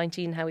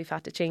COVID-19, how we've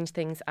had to change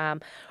things.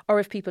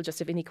 Or if people just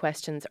have any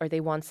questions or they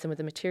want some of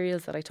the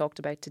materials that I talked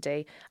about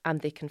today,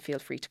 they can feel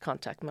free to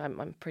contact me.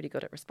 I'm pretty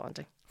good at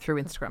responding.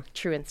 Through Instagram?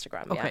 Through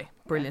Instagram, Okay,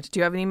 brilliant. Do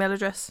you have an email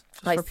address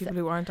for people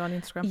who aren't on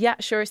Instagram? Yeah,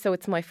 sure. So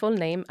it's my full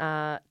name,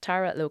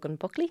 Tara Logan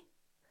Buckley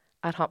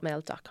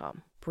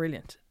 @hotmail.com.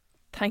 Brilliant.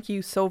 Thank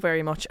you so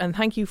very much, and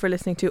thank you for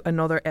listening to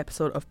another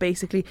episode of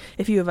Basically.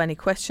 If you have any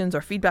questions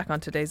or feedback on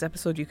today's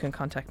episode, you can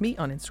contact me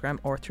on Instagram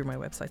or through my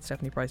website,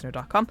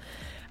 stephaniepreisner.com.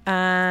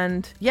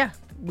 And yeah,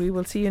 we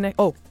will see you next.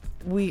 I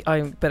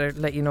better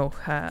let you know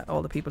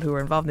all the people who are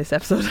involved in this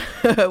episode.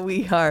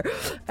 We are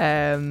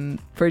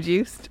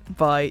produced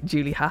by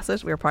Julie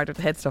Hassett. We're part of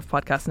the Head Stuff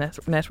Podcast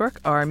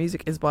Network. Our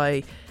music is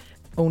by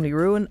Only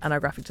Ruin, and our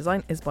graphic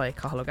design is by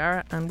Cathal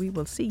O'Gara, and we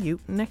will see you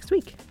next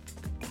week.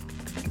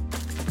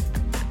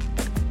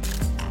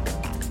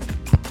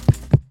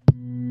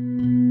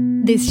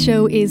 This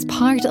show is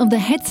part of the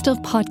Head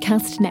Stuff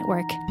Podcast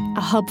Network,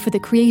 a hub for the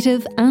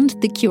creative and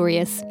the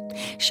curious.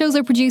 Shows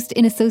are produced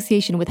in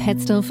association with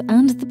Head Stuff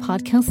and the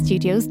Podcast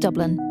Studios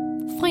Dublin.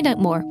 Find out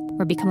more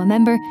or become a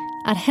member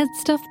at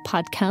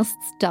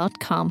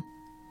headstuffpodcasts.com.